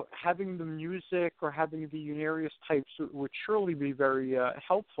 So having the music or having the Unarius types would surely be very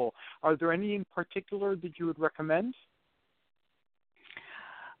helpful. Are there any in particular that you would recommend?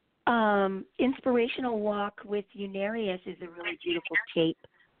 Inspirational Walk with Unarius is a really beautiful tape.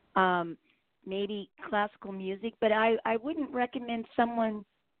 Maybe classical music, but I wouldn't recommend someone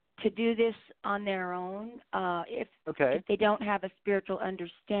to do this on their own if they don't have a spiritual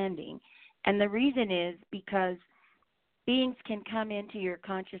understanding. And the reason is because beings can come into your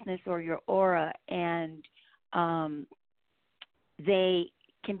consciousness or your aura, and they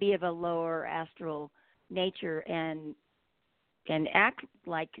can be of a lower astral nature and act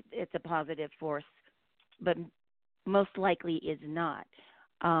like it's a positive force, but most likely is not.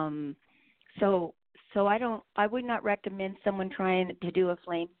 So I would not recommend someone trying to do a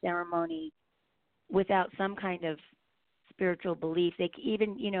flame ceremony without some kind of spiritual belief. They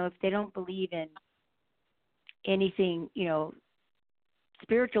even, if they don't believe in anything,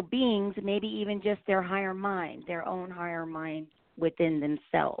 spiritual beings, maybe even just their higher mind, their own higher mind within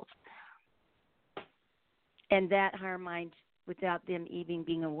themselves. And that higher mind, without them even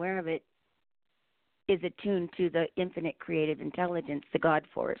being aware of it, is attuned to the infinite creative intelligence, the God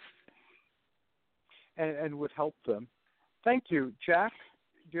force. And would help them. Thank you. Jack,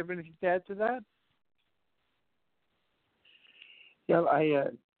 do you have anything to add to that?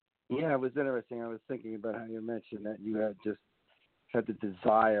 Yeah, it was interesting. I was thinking about how you mentioned that you had the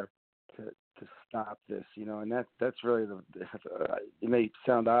desire to stop this, and that's really it may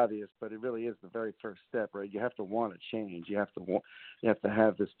sound obvious, but it really is the very first step, right? You have to want to change. You have to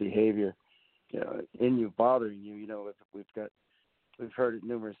have this behavior, in you, bothering you. We've heard it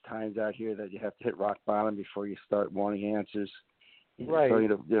numerous times out here that you have to hit rock bottom before you start wanting answers. Right.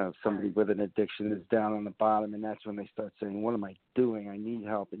 So, somebody with an addiction is down on the bottom, and that's when they start saying, "What am I doing? I need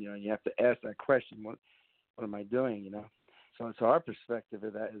help." And you have to ask that question, "What am I doing?" So our perspective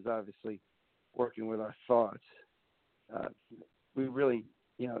of that is obviously working with our thoughts. We really,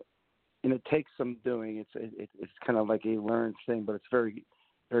 and it takes some doing. It's kind of like a learned thing, but it's very,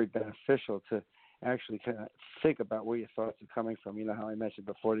 very beneficial to actually kind of think about where your thoughts are coming from. You know how I mentioned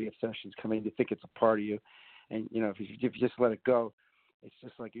before, the obsessions come in, you think it's a part of you, and if you just let it go, it's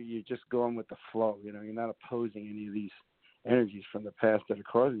just like you're just going with the flow. You know, you're not opposing any of these energies from the past that are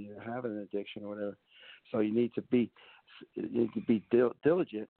causing you to have an addiction or whatever. So you need to be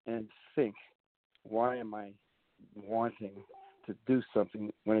diligent and think, why am I wanting to do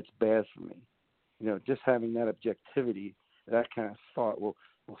something when it's bad for me? You know, just having that objectivity, that kind of thought will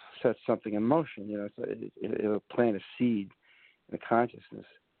set something in motion. You know, so it'll plant a seed in the consciousness,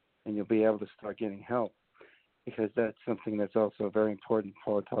 and you'll be able to start getting help, because that's something that's also very important.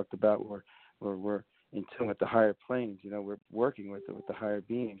 Paul talked about where we're in tune with the higher planes. You know, we're working with the higher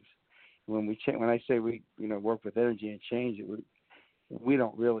beings. When I say we work with energy and change it, we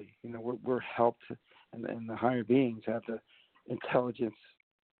don't really. You know, we're helped, and the higher beings have the intelligence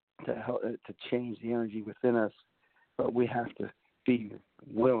to help to change the energy within us, but we have to be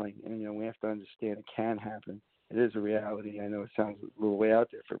willing, and we have to understand it can happen. It is a reality. I know it sounds a little way out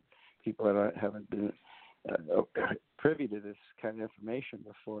there for people that haven't been privy to this kind of information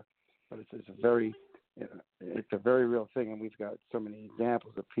before, but it's a very real thing, and we've got so many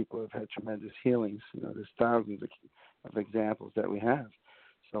examples of people who have had tremendous healings. You know, there's thousands of examples that we have.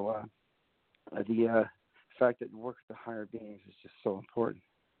 So the fact that you work with the higher beings is just so important.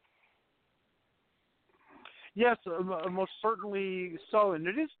 Yes, most certainly so, and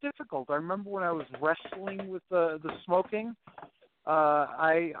it is difficult. I remember when I was wrestling with the smoking,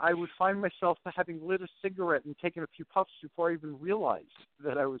 I would find myself having lit a cigarette and taken a few puffs before I even realized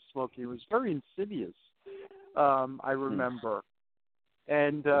that I was smoking. It was very insidious, I remember.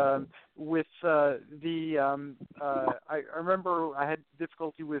 And with I remember I had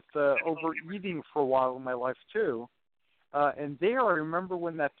difficulty with overeating for a while in my life too. And there, I remember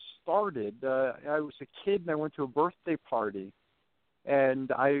when that started. I was a kid, and I went to a birthday party,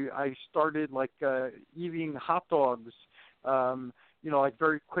 and I started eating hot dogs,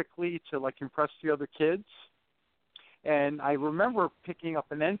 very quickly to impress the other kids. And I remember picking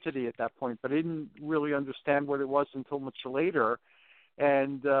up an entity at that point, but I didn't really understand what it was until much later.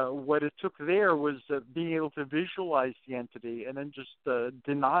 And what it took there was being able to visualize the entity, and then just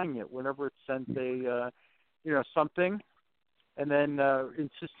denying it whenever it sent a something. And then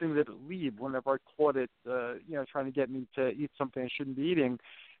insisting that it leave whenever I caught it, trying to get me to eat something I shouldn't be eating.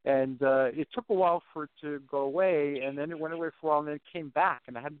 And it took a while for it to go away, and then it went away for a while, and then it came back,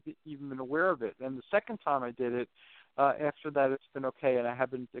 and I hadn't even been aware of it. And the second time I did it, after that it's been okay, and I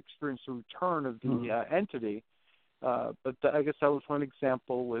haven't experienced a return of the entity. But I guess that was one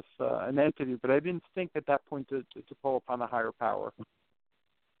example with an entity, but I didn't think at that point to call upon a higher power.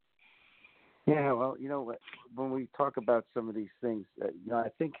 Yeah, well, when we talk about some of these things, I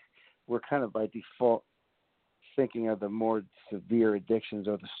think we're kind of by default thinking of the more severe addictions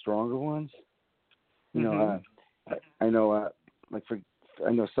or the stronger ones. I know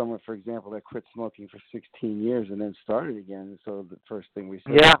someone, for example, that quit smoking for 16 years and then started again. So the first thing we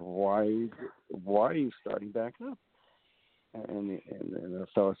said, why are you starting back up? And the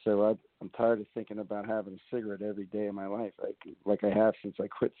fellow said, well, I'm tired of thinking about having a cigarette every day of my life, like I have since I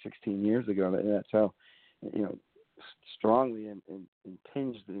quit 16 years ago. And that's how, strongly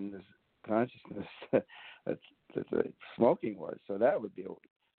impinged in this consciousness that smoking was. So that would be a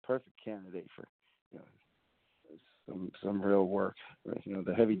perfect candidate for, some real work,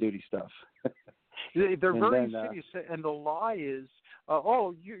 the heavy duty stuff. They're very insidious, and the lie is,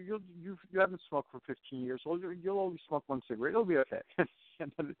 you haven't smoked for 15 years. Well, you'll only smoke one cigarette. It'll be okay.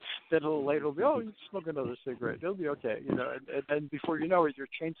 And then a little later, it'll be, you smoke another cigarette. It'll be okay. And then before you know it, you're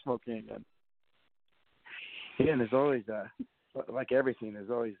chain smoking again. Yeah, and there's always, like everything,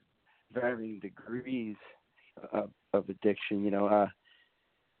 there's always varying degrees of addiction.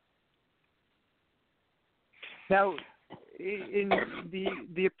 Now, in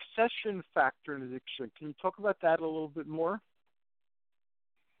the obsession factor in addiction, can you talk about that a little bit more?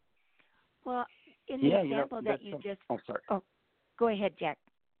 Well, in the example that you just... Oh, sorry. Oh, go ahead, Jack.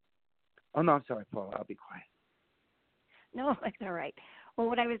 Oh, no, I'm sorry, Paula. I'll be quiet. No, that's all right. Well,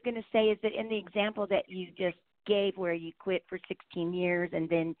 what I was going to say is that in the example that you just gave where you quit for 16 years and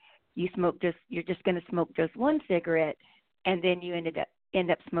then you're just going to smoke just one cigarette, and then you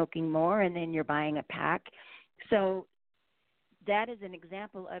end up smoking more, and then you're buying a pack. So that is an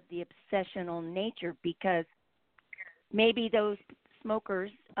example of the obsessional nature, because maybe those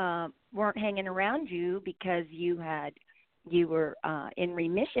smokers weren't hanging around you because you were in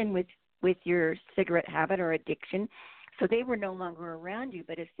remission with your cigarette habit or addiction, so they were no longer around you.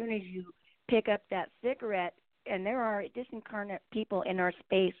 But as soon as you pick up that cigarette, and there are disincarnate people in our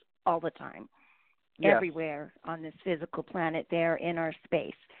space all the time, everywhere on this physical planet, they're in our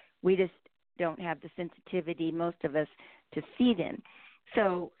space. We just don't have the sensitivity, most of us, to see them.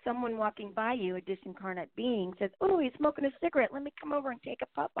 So someone walking by you, a disincarnate being, says, "Oh, he's smoking a cigarette. Let me come over and take a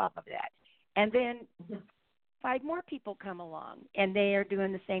puff off of that." And then 5 more people come along, and they are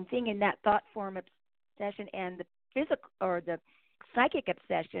doing the same thing. And that thought form obsession and the physical or the psychic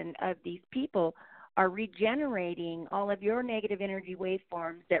obsession of these people are regenerating all of your negative energy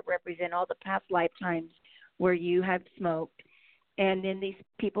waveforms that represent all the past lifetimes where you have smoked. And then these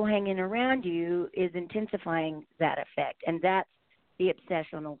people hanging around you is intensifying that effect. And that's the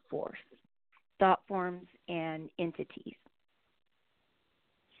obsessional force, thought forms and entities.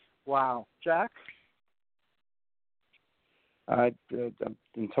 Wow. Jack? I'm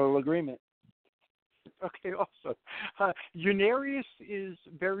in total agreement. Okay, awesome. Unarius is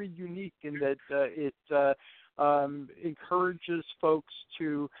very unique in that it encourages folks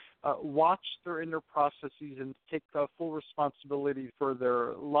to watch their inner processes and take full responsibility for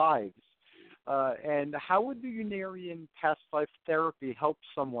their lives. And how would the Unarian past life therapy help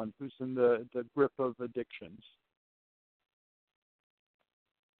someone who's in the grip of addictions?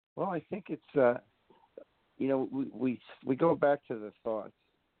 Well, I think it's we go back to the thoughts.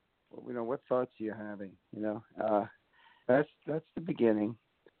 What thoughts are you having? That's the beginning.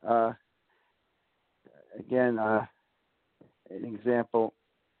 Again, an example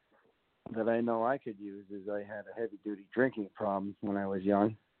that I know I could use is I had a heavy-duty drinking problem when I was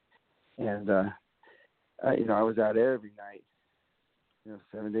young, and I was out every night,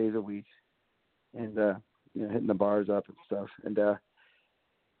 7 days a week, and hitting the bars up and stuff, and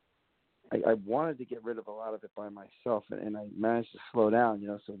I wanted to get rid of a lot of it by myself, and I managed to slow down.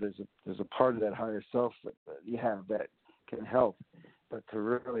 So there's a part of that higher self that you have that can help, but to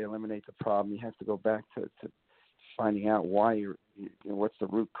really eliminate the problem, you have to go back to finding out why what's the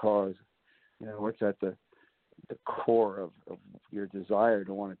root cause, what's at the core of your desire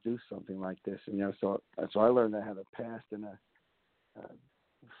to want to do something like this. And so I learned I had a past in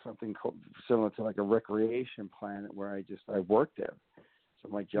something similar to like a recreation planet where I worked there. So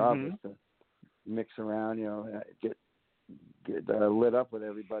my job was to mix around, get lit up with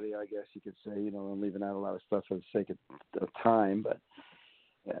everybody, I guess you could say. I'm leaving out a lot of stuff for the sake of time, but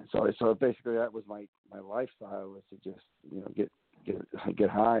yeah. So basically, that was my lifestyle, was to just get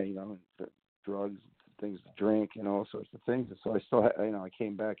high, and drugs, things to drink, all sorts of things. And so I still, I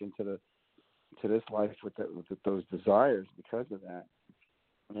came back into this life with those desires because of that,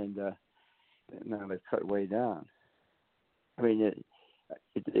 and now they've cut way down. I mean,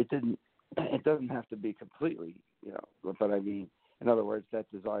 it doesn't have to be completely, but I mean, in other words,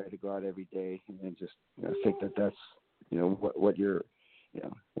 that desire to go out every day and just think that's what you're,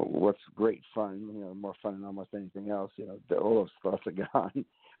 what's great fun, more fun than almost anything else. All those thoughts are gone,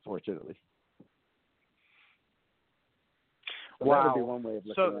 fortunately. So wow. That would be one way of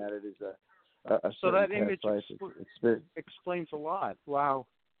looking at it. Is so that image explains a lot. Wow.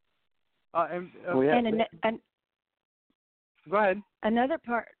 Go ahead. Another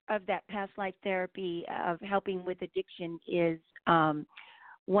part of that past life therapy of helping with addiction is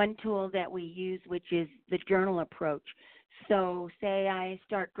one tool that we use, which is the journal approach. So say I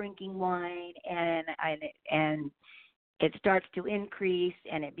start drinking wine and it starts to increase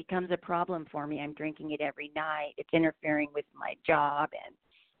and it becomes a problem for me. I'm drinking it every night. It's interfering with my job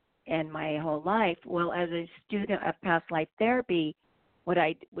and my whole life. Well, as a student of past life therapy, what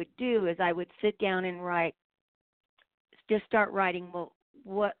I would do is I would sit down and start writing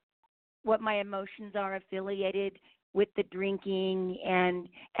what my emotions are affiliated with the drinking, and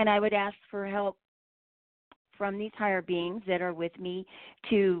I would ask for help from these higher beings that are with me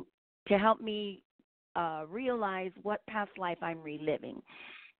to help me realize what past life I'm reliving.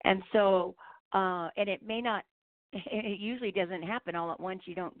 And so and it usually doesn't happen all at once.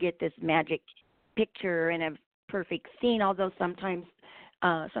 You don't get this magic picture and a perfect scene, although sometimes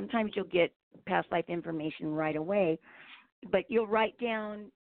you'll get past life information right away. But you'll write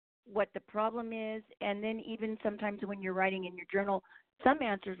down what the problem is, and then even sometimes when you're writing in your journal, some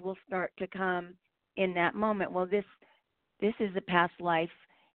answers will start to come in that moment. Well, this is a past life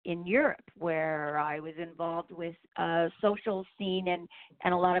in Europe where I was involved with a social scene and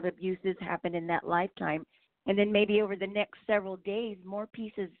a lot of abuses happened in that lifetime. And then maybe over the next several days, more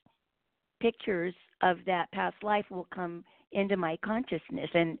pictures of that past life will come into my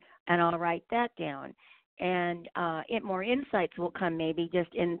consciousness, and I'll write that down. And more insights will come maybe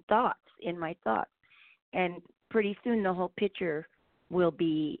just in my thoughts. And pretty soon the whole picture will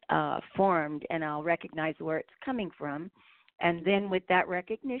be formed, and I'll recognize where it's coming from. And then with that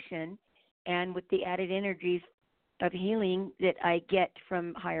recognition and with the added energies of healing that I get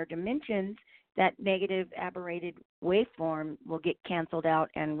from higher dimensions, that negative aberrated waveform will get canceled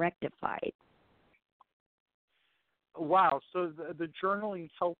out and rectified. Wow. So the journaling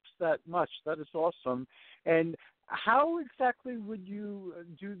helps that much. That is awesome. And how exactly would you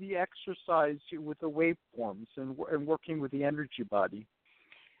do the exercise with the waveforms and working with the energy body?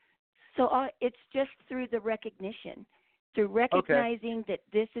 So it's just through the recognition, through recognizing that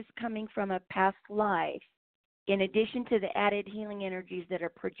this is coming from a past life, in addition to the added healing energies that are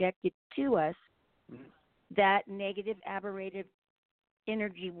projected to us. That negative aberrative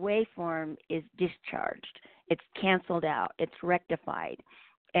energy waveform is discharged. It's canceled out. It's rectified.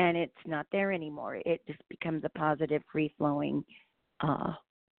 And it's not there anymore. It just becomes a positive, free-flowing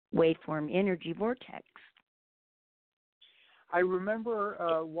waveform energy vortex. I remember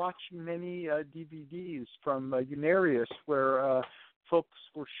watching many DVDs from Unarius where folks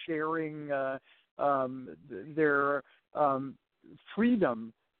were sharing their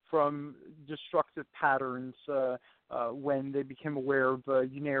freedom from destructive patterns when they became aware of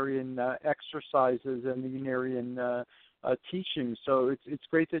Unarian exercises and the Unarian teaching. So it's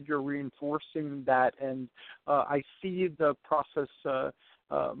great that you're reinforcing that, and I see the process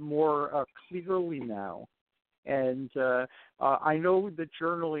more clearly now. And I know the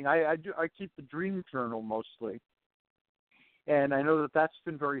journaling. I keep the dream journal mostly, and I know that that's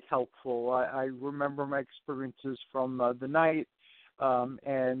been very helpful. I remember my experiences from the night.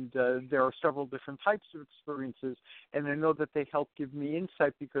 And there are several different types of experiences, and I know that they help give me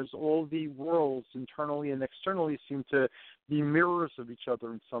insight because all the worlds, internally and externally, seem to be mirrors of each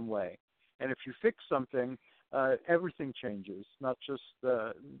other in some way. And if you fix something, everything changes, not just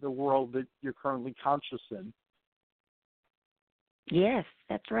the world that you're currently conscious in. Yes,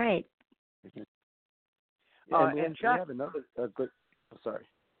 that's right. And Jack, we have another good. Sorry.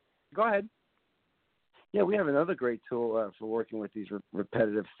 Go ahead. Yeah, we have another great tool for working with these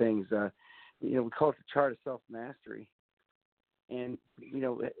repetitive things. We call it the chart of self-mastery. And,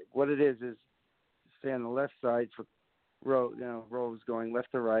 what it is, say on the left side for rows going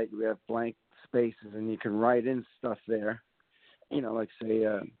left to right, we have blank spaces, and you can write in stuff there, like, say,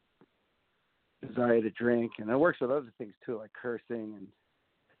 desire to drink. And it works with other things, too, like cursing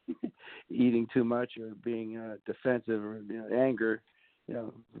and eating too much or being defensive or anger.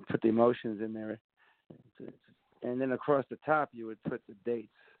 Put the emotions in there. And then across the top, you would put the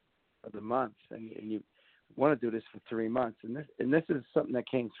dates of the month, and you want to do this for 3 months. And this is something that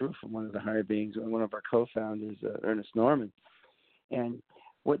came through from one of the higher beings, one of our co-founders, Ernest Norman. And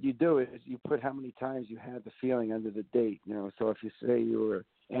what you do is you put how many times you had the feeling under the date. So if you say you were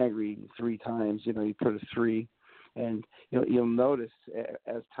angry 3 times, you put a 3, and you'll notice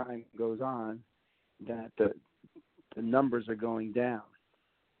as time goes on that the numbers are going down.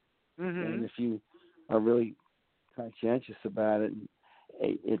 Mm-hmm. And if you are really conscientious about it, and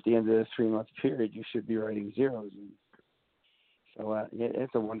at the end of the 3-month period, you should be writing zeros. And so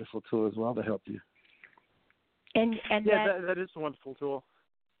it's a wonderful tool as well to help you. And that is a wonderful tool.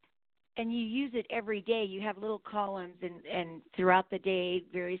 And you use it every day. You have little columns, and throughout the day,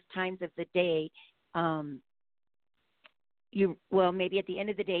 various times of the day, maybe at the end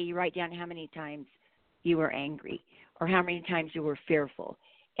of the day, you write down how many times you were angry or how many times you were fearful.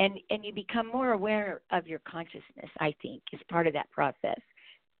 And you become more aware of your consciousness, I think, is part of that process.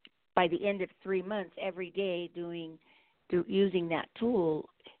 By the end of 3 months, every day using that tool,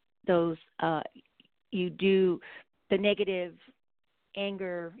 you do the negative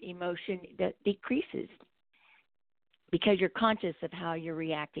anger emotion that decreases because you're conscious of how you're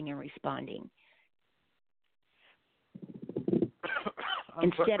reacting and responding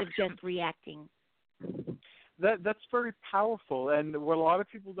instead of just reacting. That's very powerful, and what a lot of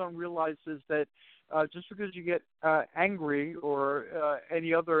people don't realize is that just because you get angry or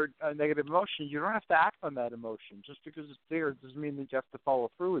any other negative emotion, you don't have to act on that emotion. Just because it's there doesn't mean that you have to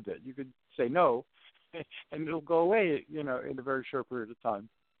follow through with it. You could say no, and it'll go away, in a very short period of time.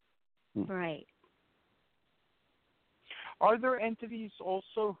 Right. Are there entities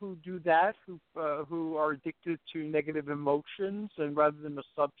also who do that, who are addicted to negative emotions, and rather than a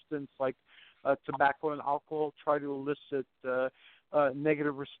substance like tobacco and alcohol, try to elicit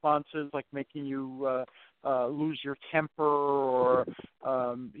negative responses like making you lose your temper or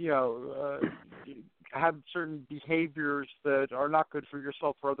have certain behaviors that are not good for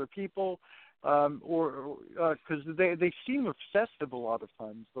yourself or other people, or because they seem obsessive a lot of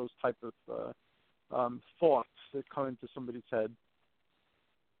times, those type of thoughts that come into somebody's head.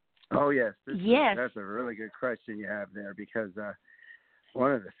 Oh yes, yes. That's a really good question you have there, because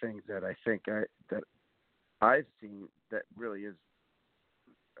one of the things that I think that I've seen that really is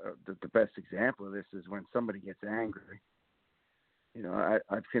the best example of this is when somebody gets angry.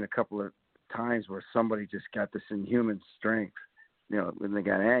 I've seen a couple of times where somebody just got this inhuman strength, when they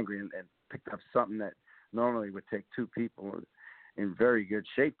got angry and picked up something that normally would take two people in very good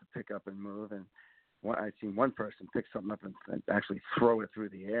shape to pick up and move. And I've seen one person pick something up and actually throw it through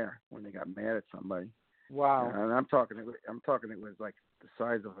the air when they got mad at somebody. Wow! And I'm talking it was like the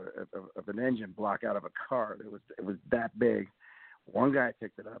size of an engine block out of a car. It was that big. One guy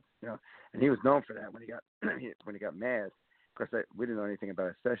picked it up, and he was known for that when he got mad. Of course, we didn't know anything about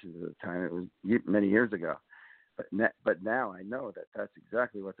his sessions at the time. It was many years ago. But now I know that that's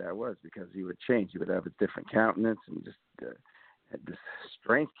exactly what that was, because he would change. He would have a different countenance, and just this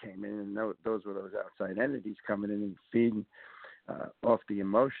strength came in, and those were those outside entities coming in and feeding off the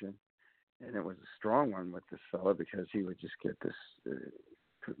emotion. And it was a strong one with this fellow, because he would just get this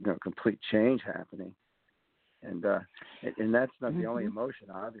complete change happening. And that's not the only emotion,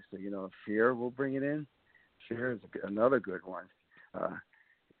 obviously. Fear will bring it in. Fear is another good one.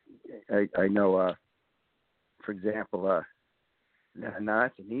 I know, for example, now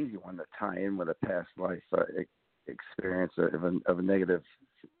that's an easy one to tie in with a past life experience of a negative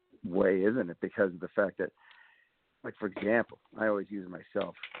way, isn't it? Because of the fact that, like, for example, I always use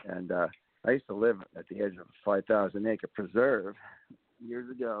myself, and I used to live at the edge of a 5,000-acre preserve years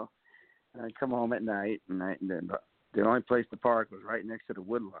ago. And I'd come home at night, and then the only place to park was right next to the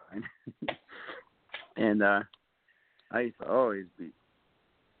wood line. And I used to always be,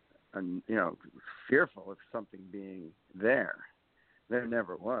 fearful of something being there. There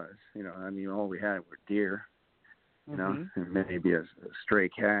never was. All we had were deer, and maybe a stray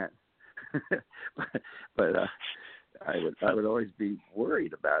cat. but I would always be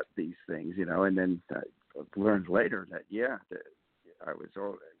worried about these things, and then I learned later that I was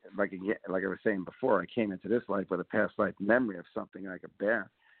like I was saying before, I came into this life with a past life memory of something I could bear.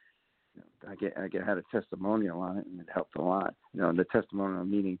 I had a testimonial on it, and it helped a lot. The testimonial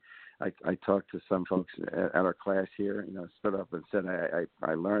meeting, I talked to some folks at our class here, stood up and said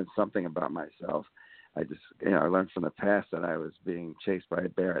I learned something about myself. I learned from the past that I was being chased by a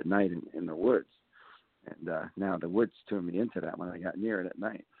bear at night in the woods. And now the woods tuned me into that when I got near it at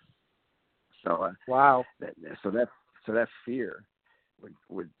night. So wow. So that fear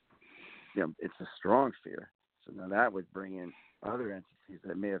would it's a strong fear. So now that would bring in other entities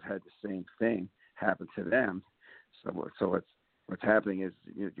that may have had the same thing happen to them. So what's happening is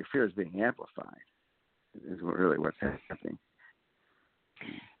your fear is being amplified. Is really what's happening.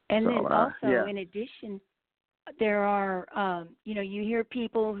 And then also, in addition, there are, you hear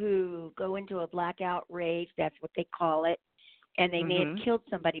people who go into a blackout rage, that's what they call it, and they may have killed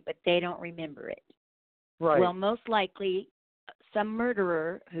somebody, but they don't remember it. Right. Well, most likely, some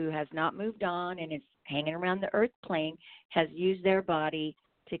murderer who has not moved on and is hanging around the earth plane has used their body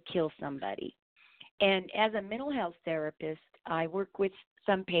to kill somebody. And as a mental health therapist, I work with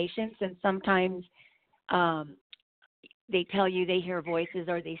some patients, and sometimes they tell you they hear voices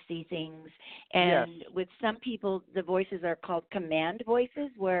or they see things. And with some people, the voices are called command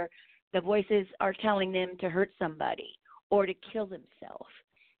voices, where the voices are telling them to hurt somebody or to kill themselves.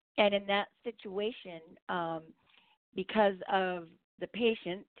 And in that situation, because of the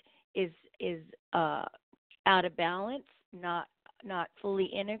patient is out of balance, not fully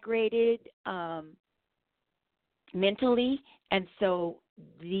integrated mentally, and so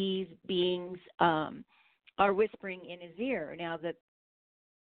these beings are whispering in his ear. Now, the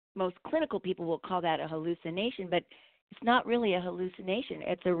most clinical people will call that a hallucination, but it's not really a hallucination.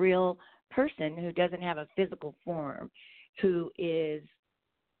 It's a real person who doesn't have a physical form, who is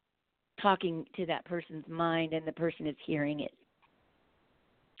talking to that person's mind, and the person is hearing it.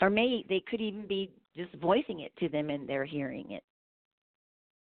 Or they could even be just voicing it to them, and they're hearing it.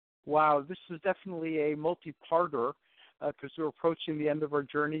 Wow, this is definitely a multi-parter, because we're approaching the end of our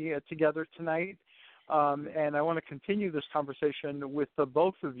journey together tonight. And I want to continue this conversation with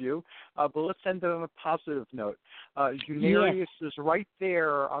both of you, but let's end it on a positive note. Unarius is right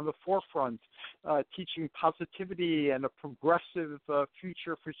there on the forefront, teaching positivity and a progressive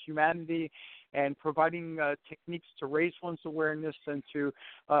future for humanity, and providing techniques to raise one's awareness and to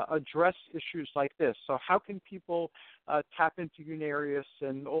address issues like this. So how can people tap into Unarius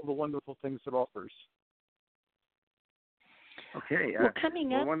and all the wonderful things it offers? Okay. Well,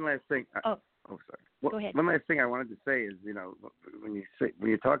 coming up. One last thing. Sorry. Well, go ahead. One last thing I wanted to say is, when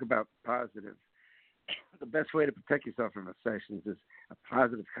you talk about positive, the best way to protect yourself from obsessions is a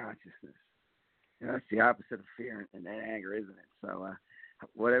positive consciousness. That's the opposite of fear and anger, isn't it? So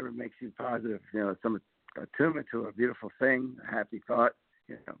whatever makes you positive, some attunement to a beautiful thing, a happy thought,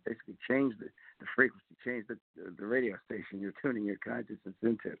 basically change the frequency, change the radio station you're tuning your consciousness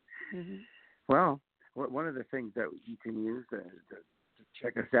into. Mm-hmm. Well, one of the things that you can use to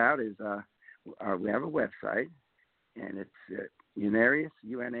check us out is we have a website, and it's Unarius,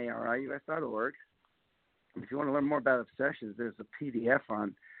 UNARIUS.org. if you want to learn more about obsessions, there's a PDF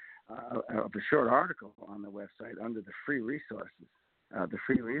of a short article on the website under the free resources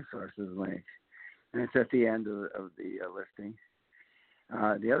link, and it's at the end of the listing.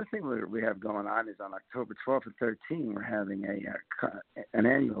 The other thing we have going on is on October 12th and 13th, we're having an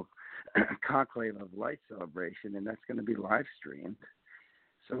annual Conclave of Light celebration, and that's going to be live streamed.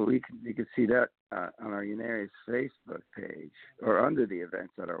 So you can see that on our Unarius Facebook page or under the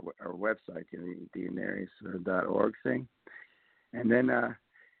events at our website, the unarius.org thing. And then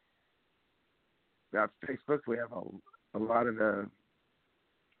about Facebook, we have a lot of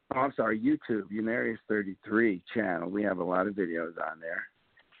YouTube, Unarius 33 channel. We have a lot of videos on there.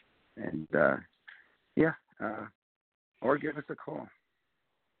 And, or give us a call.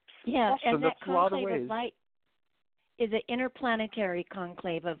 Yeah, awesome. and that Conclave of Light is an interplanetary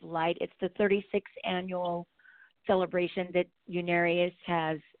conclave of light. It's the 36th annual celebration that Unarius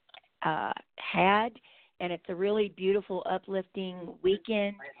has had, and it's a really beautiful, uplifting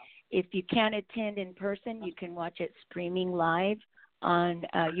weekend. If you can't attend in person, you can watch it streaming live on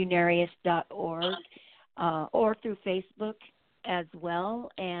unarius.org or through Facebook as well.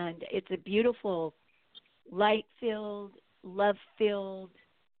 And it's a beautiful, light-filled, love-filled,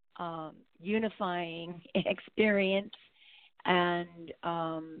 unifying experience. And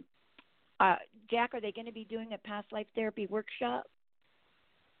Jack, are they going to be doing a past life therapy workshop?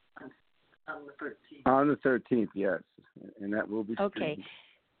 On the 13th. On the 13th, yes, and that will be streamed. Okay.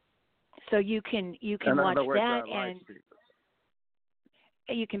 So you can watch that, and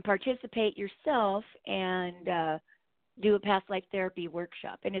you can participate yourself and do a past life therapy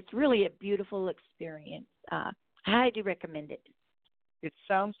workshop, and it's really a beautiful experience. I highly recommend it. It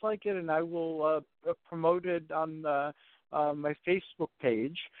sounds like it, and I will promote it on my Facebook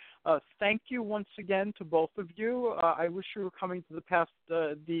page. Thank you once again to both of you. I wish you were coming to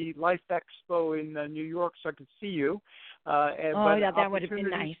the Life Expo in New York so I could see you. That would have been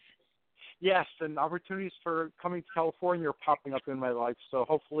nice. Yes, and opportunities for coming to California are popping up in my life. So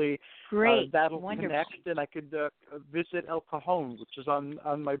hopefully that'll connect, and I could visit El Cajon, which is on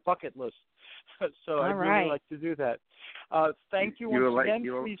my bucket list. So I'd really like to do that. Thank you once again.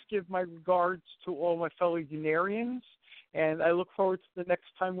 Please give my regards to all my fellow Unarians, and I look forward to the next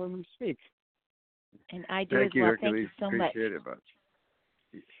time when we speak. And I do as well. Thank you so much. Appreciate it, Butch.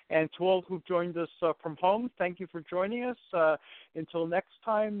 And to all who've joined us from home, thank you for joining us. Until next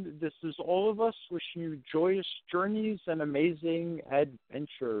time, this is all of us wishing you joyous journeys and amazing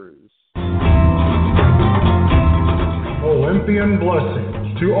adventures. Olympian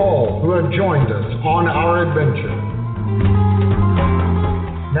blessings to all who have joined us on our adventure.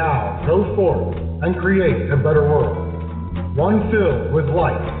 Now go forth and create a better world, one filled with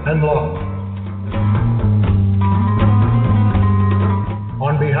light and love.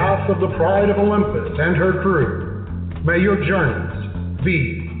 On behalf of the Pride of Olympus and her crew, may your journeys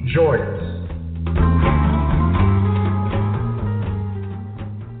be joyous.